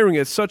firing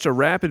at such a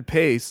rapid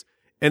pace.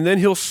 And then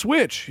he'll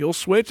switch,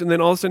 and then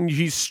all of a sudden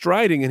he's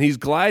striding and he's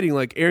gliding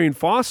like Arian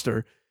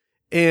Foster.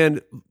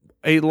 And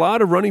a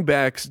lot of running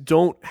backs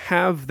don't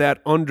have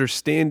that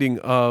understanding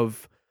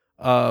of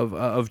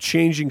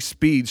changing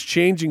speeds,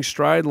 changing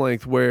stride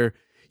length, where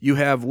you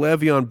have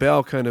Le'Veon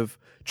Bell kind of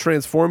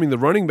transforming the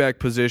running back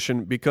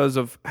position because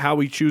of how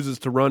he chooses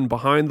to run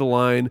behind the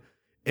line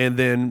and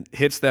then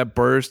hits that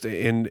burst,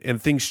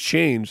 and things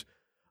change.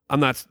 I'm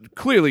not,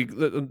 clearly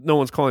no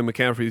one's calling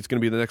McCaffrey he's going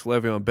to be the next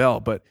Le'Veon Bell,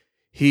 but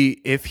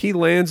if he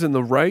lands in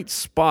the right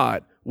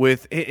spot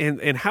with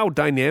and how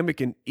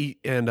dynamic and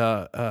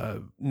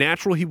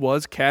natural he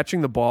was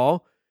catching the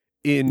ball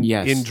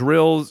in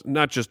drills,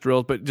 not just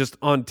drills, but just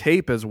on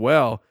tape as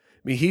well. I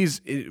mean, he's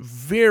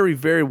very,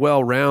 very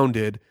well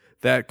rounded.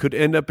 That could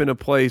end up in a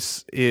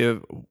place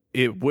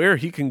where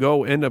he can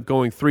end up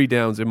going 3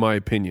 downs, in my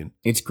opinion.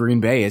 It's Green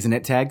Bay, isn't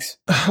it, Tags?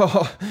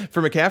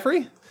 For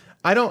McCaffrey?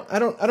 I don't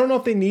know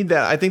if they need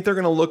that. I think they're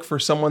going to look for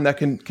someone that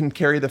can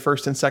carry the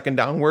first and second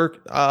down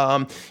work.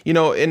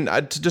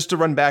 Just to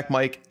run back,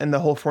 Mike, and the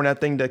whole Fournette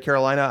thing to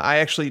Carolina, I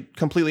actually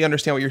completely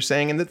understand what you're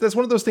saying, and that's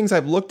one of those things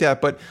I've looked at.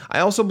 But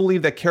I also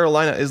believe that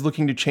Carolina is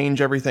looking to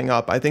change everything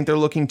up. I think they're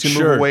looking to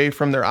move away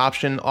from their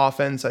option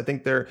offense. I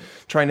think they're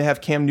trying to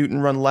have Cam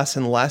Newton run less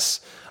and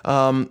less.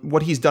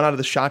 What he's done out of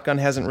the shotgun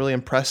hasn't really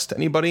impressed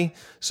anybody.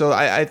 So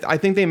I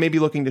think they may be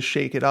looking to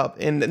shake it up.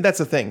 And that's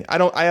the thing.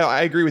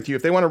 I agree with you.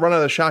 If they want to run out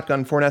of the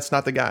shotgun, Fournette's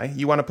not the guy.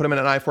 You want to put him in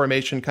an I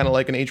formation, kind of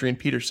like an Adrian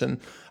Peterson.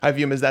 I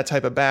view him as that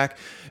type of back.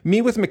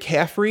 Me with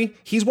McCaffrey,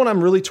 he's one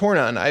I'm really torn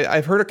on.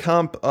 I've heard a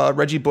comp,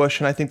 Reggie Bush,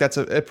 and I think that's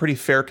a pretty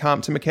fair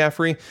comp to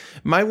McCaffrey.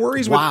 My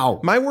worries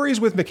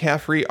with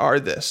McCaffrey are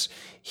this.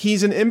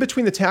 He's an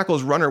in-between the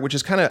tackles runner, which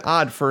is kind of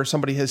odd for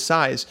somebody his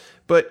size,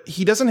 but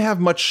he doesn't have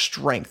much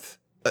strength.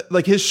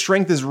 Like his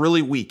strength is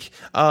really weak.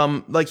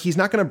 Like he's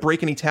not going to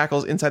break any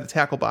tackles inside the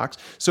tackle box.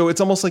 So it's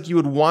almost like you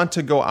would want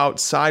to go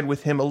outside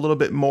with him a little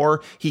bit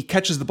more. He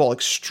catches the ball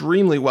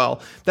extremely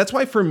well. That's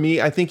why for me,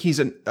 I think he's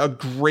a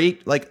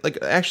great, like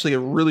actually a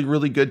really,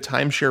 really good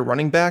timeshare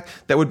running back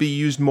that would be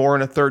used more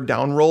in a third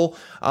down role.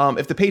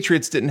 If the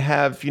Patriots didn't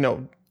have,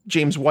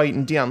 James White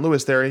and Deion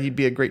Lewis there, he'd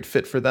be a great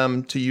fit for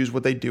them to use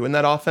what they do in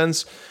that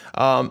offense.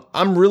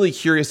 I'm really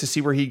curious to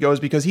see where he goes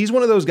because he's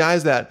one of those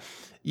guys that,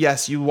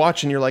 yes, you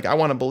watch and you're like, I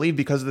want to believe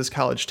because of this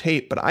college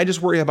tape, but I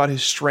just worry about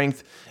his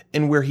strength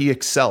and where he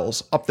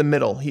excels up the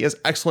middle. He has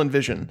excellent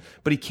vision,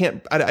 but he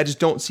can't, I just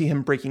don't see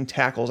him breaking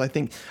tackles. I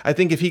think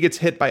if he gets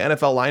hit by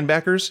NFL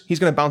linebackers, he's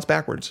going to bounce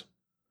backwards.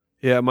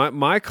 Yeah,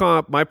 my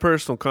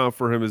personal comp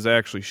for him is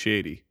actually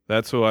Shady.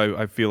 That's who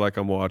I feel like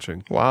I'm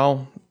watching.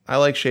 Wow. I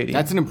like Shady.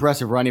 That's an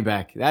impressive running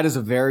back. That is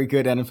a very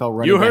good NFL running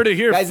back. You heard it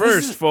here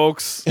first,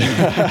 folks.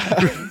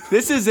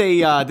 This is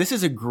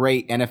a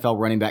great NFL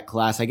running back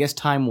class. I guess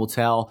time will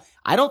tell.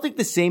 I don't think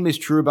the same is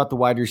true about the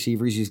wide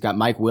receivers. He's got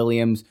Mike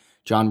Williams,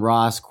 John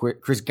Ross,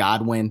 Chris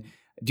Godwin.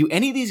 Do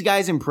any of these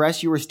guys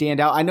impress you or stand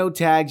out? I know,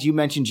 Tags, you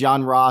mentioned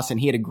John Ross, and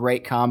he had a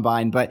great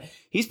combine, but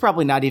he's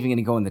probably not even going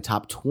to go in the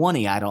top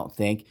 20, I don't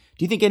think.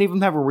 Do you think any of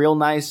them have a real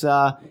nice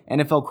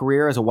NFL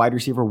career as a wide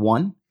receiver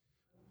one?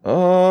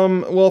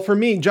 Well, for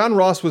me, John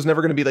Ross was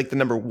never going to be like the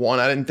number one.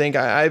 I didn't think.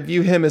 I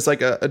view him as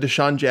like a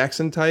Deshaun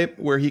Jackson type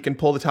where he can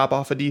pull the top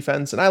off a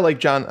defense. And I like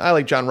John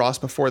Ross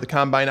before the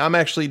combine. I'm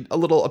actually a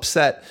little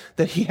upset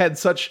that he had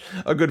such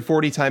a good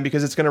 40 time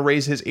because it's going to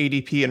raise his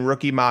ADP and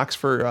rookie mocks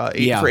for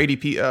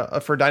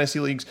ADP for dynasty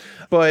leagues.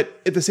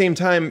 But at the same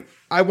time,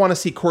 I want to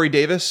see Corey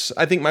Davis.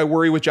 I think my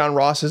worry with John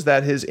Ross is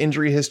that his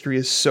injury history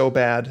is so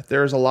bad.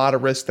 There's a lot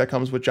of risk that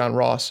comes with John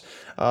Ross.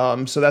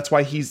 So that's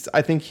why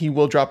I think he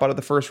will drop out of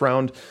the first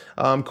round.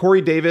 Corey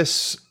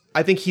Davis,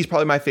 I think he's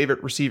probably my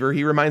favorite receiver.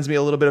 He reminds me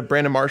a little bit of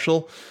Brandon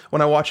Marshall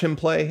when I watch him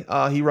play.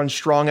 He runs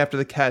strong after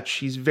the catch.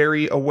 He's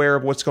very aware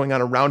of what's going on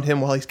around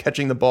him while he's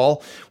catching the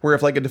ball, where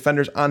if like a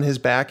defender's on his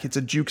back, it's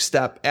a juke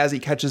step as he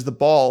catches the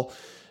ball,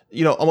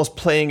 almost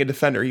playing a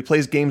defender. He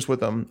plays games with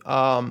them.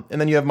 And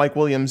then you have Mike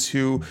Williams,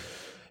 who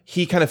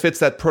he kind of fits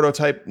that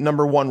prototype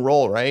number one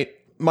role, right?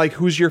 Mike,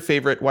 who's your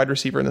favorite wide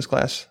receiver in this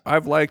class?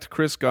 I've liked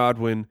Chris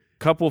Godwin. A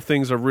couple of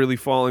things are really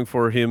falling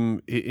for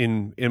him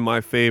in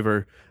my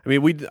favor. I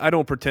mean, I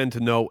don't pretend to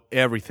know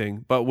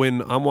everything, but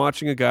when I'm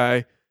watching a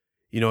guy,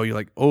 you're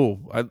like, oh,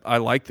 I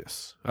like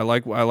this. I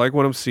like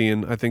what I'm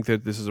seeing. I think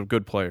that this is a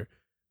good player.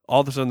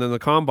 All of a sudden, then the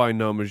combine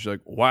numbers, you're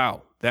like,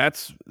 wow,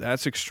 that's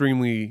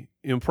extremely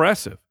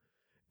impressive.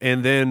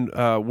 And then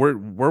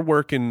we're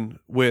working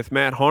with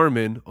Matt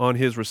Harmon on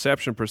his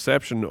reception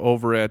perception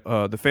over at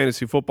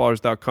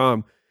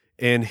thefantasyfootballers.com,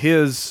 and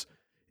his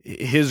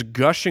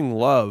gushing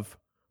love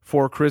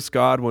for Chris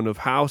Godwin of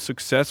how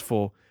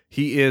successful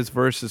he is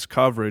versus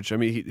coverage. I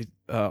mean,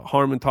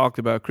 Harmon talked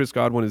about Chris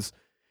Godwin is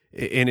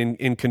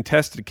in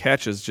contested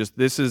catches. Just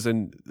this is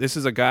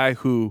a guy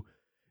who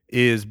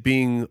is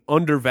being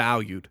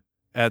undervalued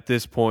at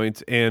this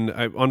point, and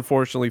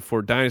unfortunately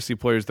for dynasty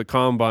players, the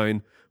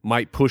combine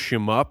might push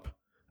him up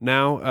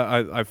now.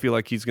 I feel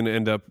like he's going to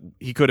end up.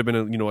 He could have been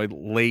a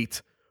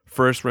late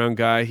first round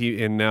guy.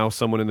 And now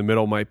someone in the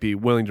middle might be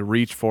willing to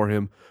reach for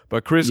him.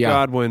 But Chris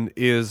Godwin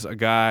is a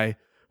guy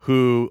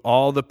who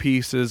all the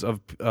pieces of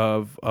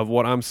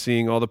what I'm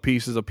seeing, all the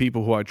pieces of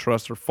people who I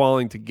trust are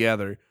falling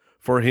together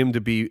for him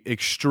to be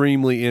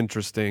extremely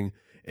interesting.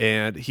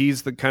 And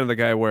he's the kind of the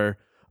guy where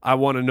I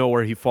want to know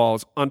where he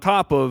falls on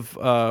top of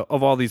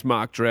all these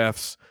mock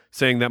drafts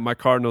saying that my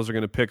Cardinals are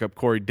going to pick up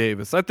Corey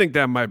Davis. I think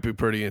that might be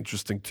pretty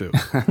interesting too.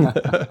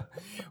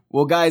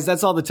 Well, guys,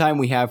 that's all the time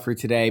we have for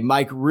today.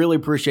 Mike, really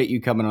appreciate you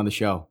coming on the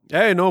show.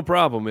 Hey, no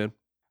problem, man.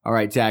 All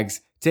right,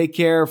 Tags, take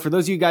care. For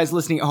those of you guys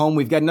listening at home,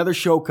 we've got another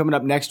show coming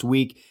up next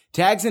week.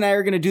 Tags and I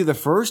are going to do the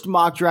first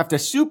mock draft, a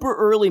super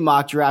early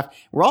mock draft.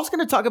 We're also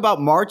going to talk about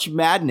March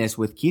Madness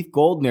with Keith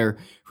Goldner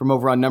from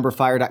over on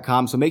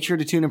numberfire.com. So make sure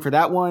to tune in for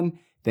that one.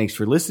 Thanks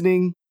for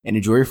listening and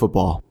enjoy your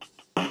football.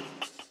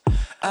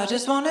 I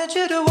just wanted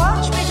you to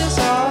watch me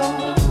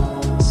dissolve.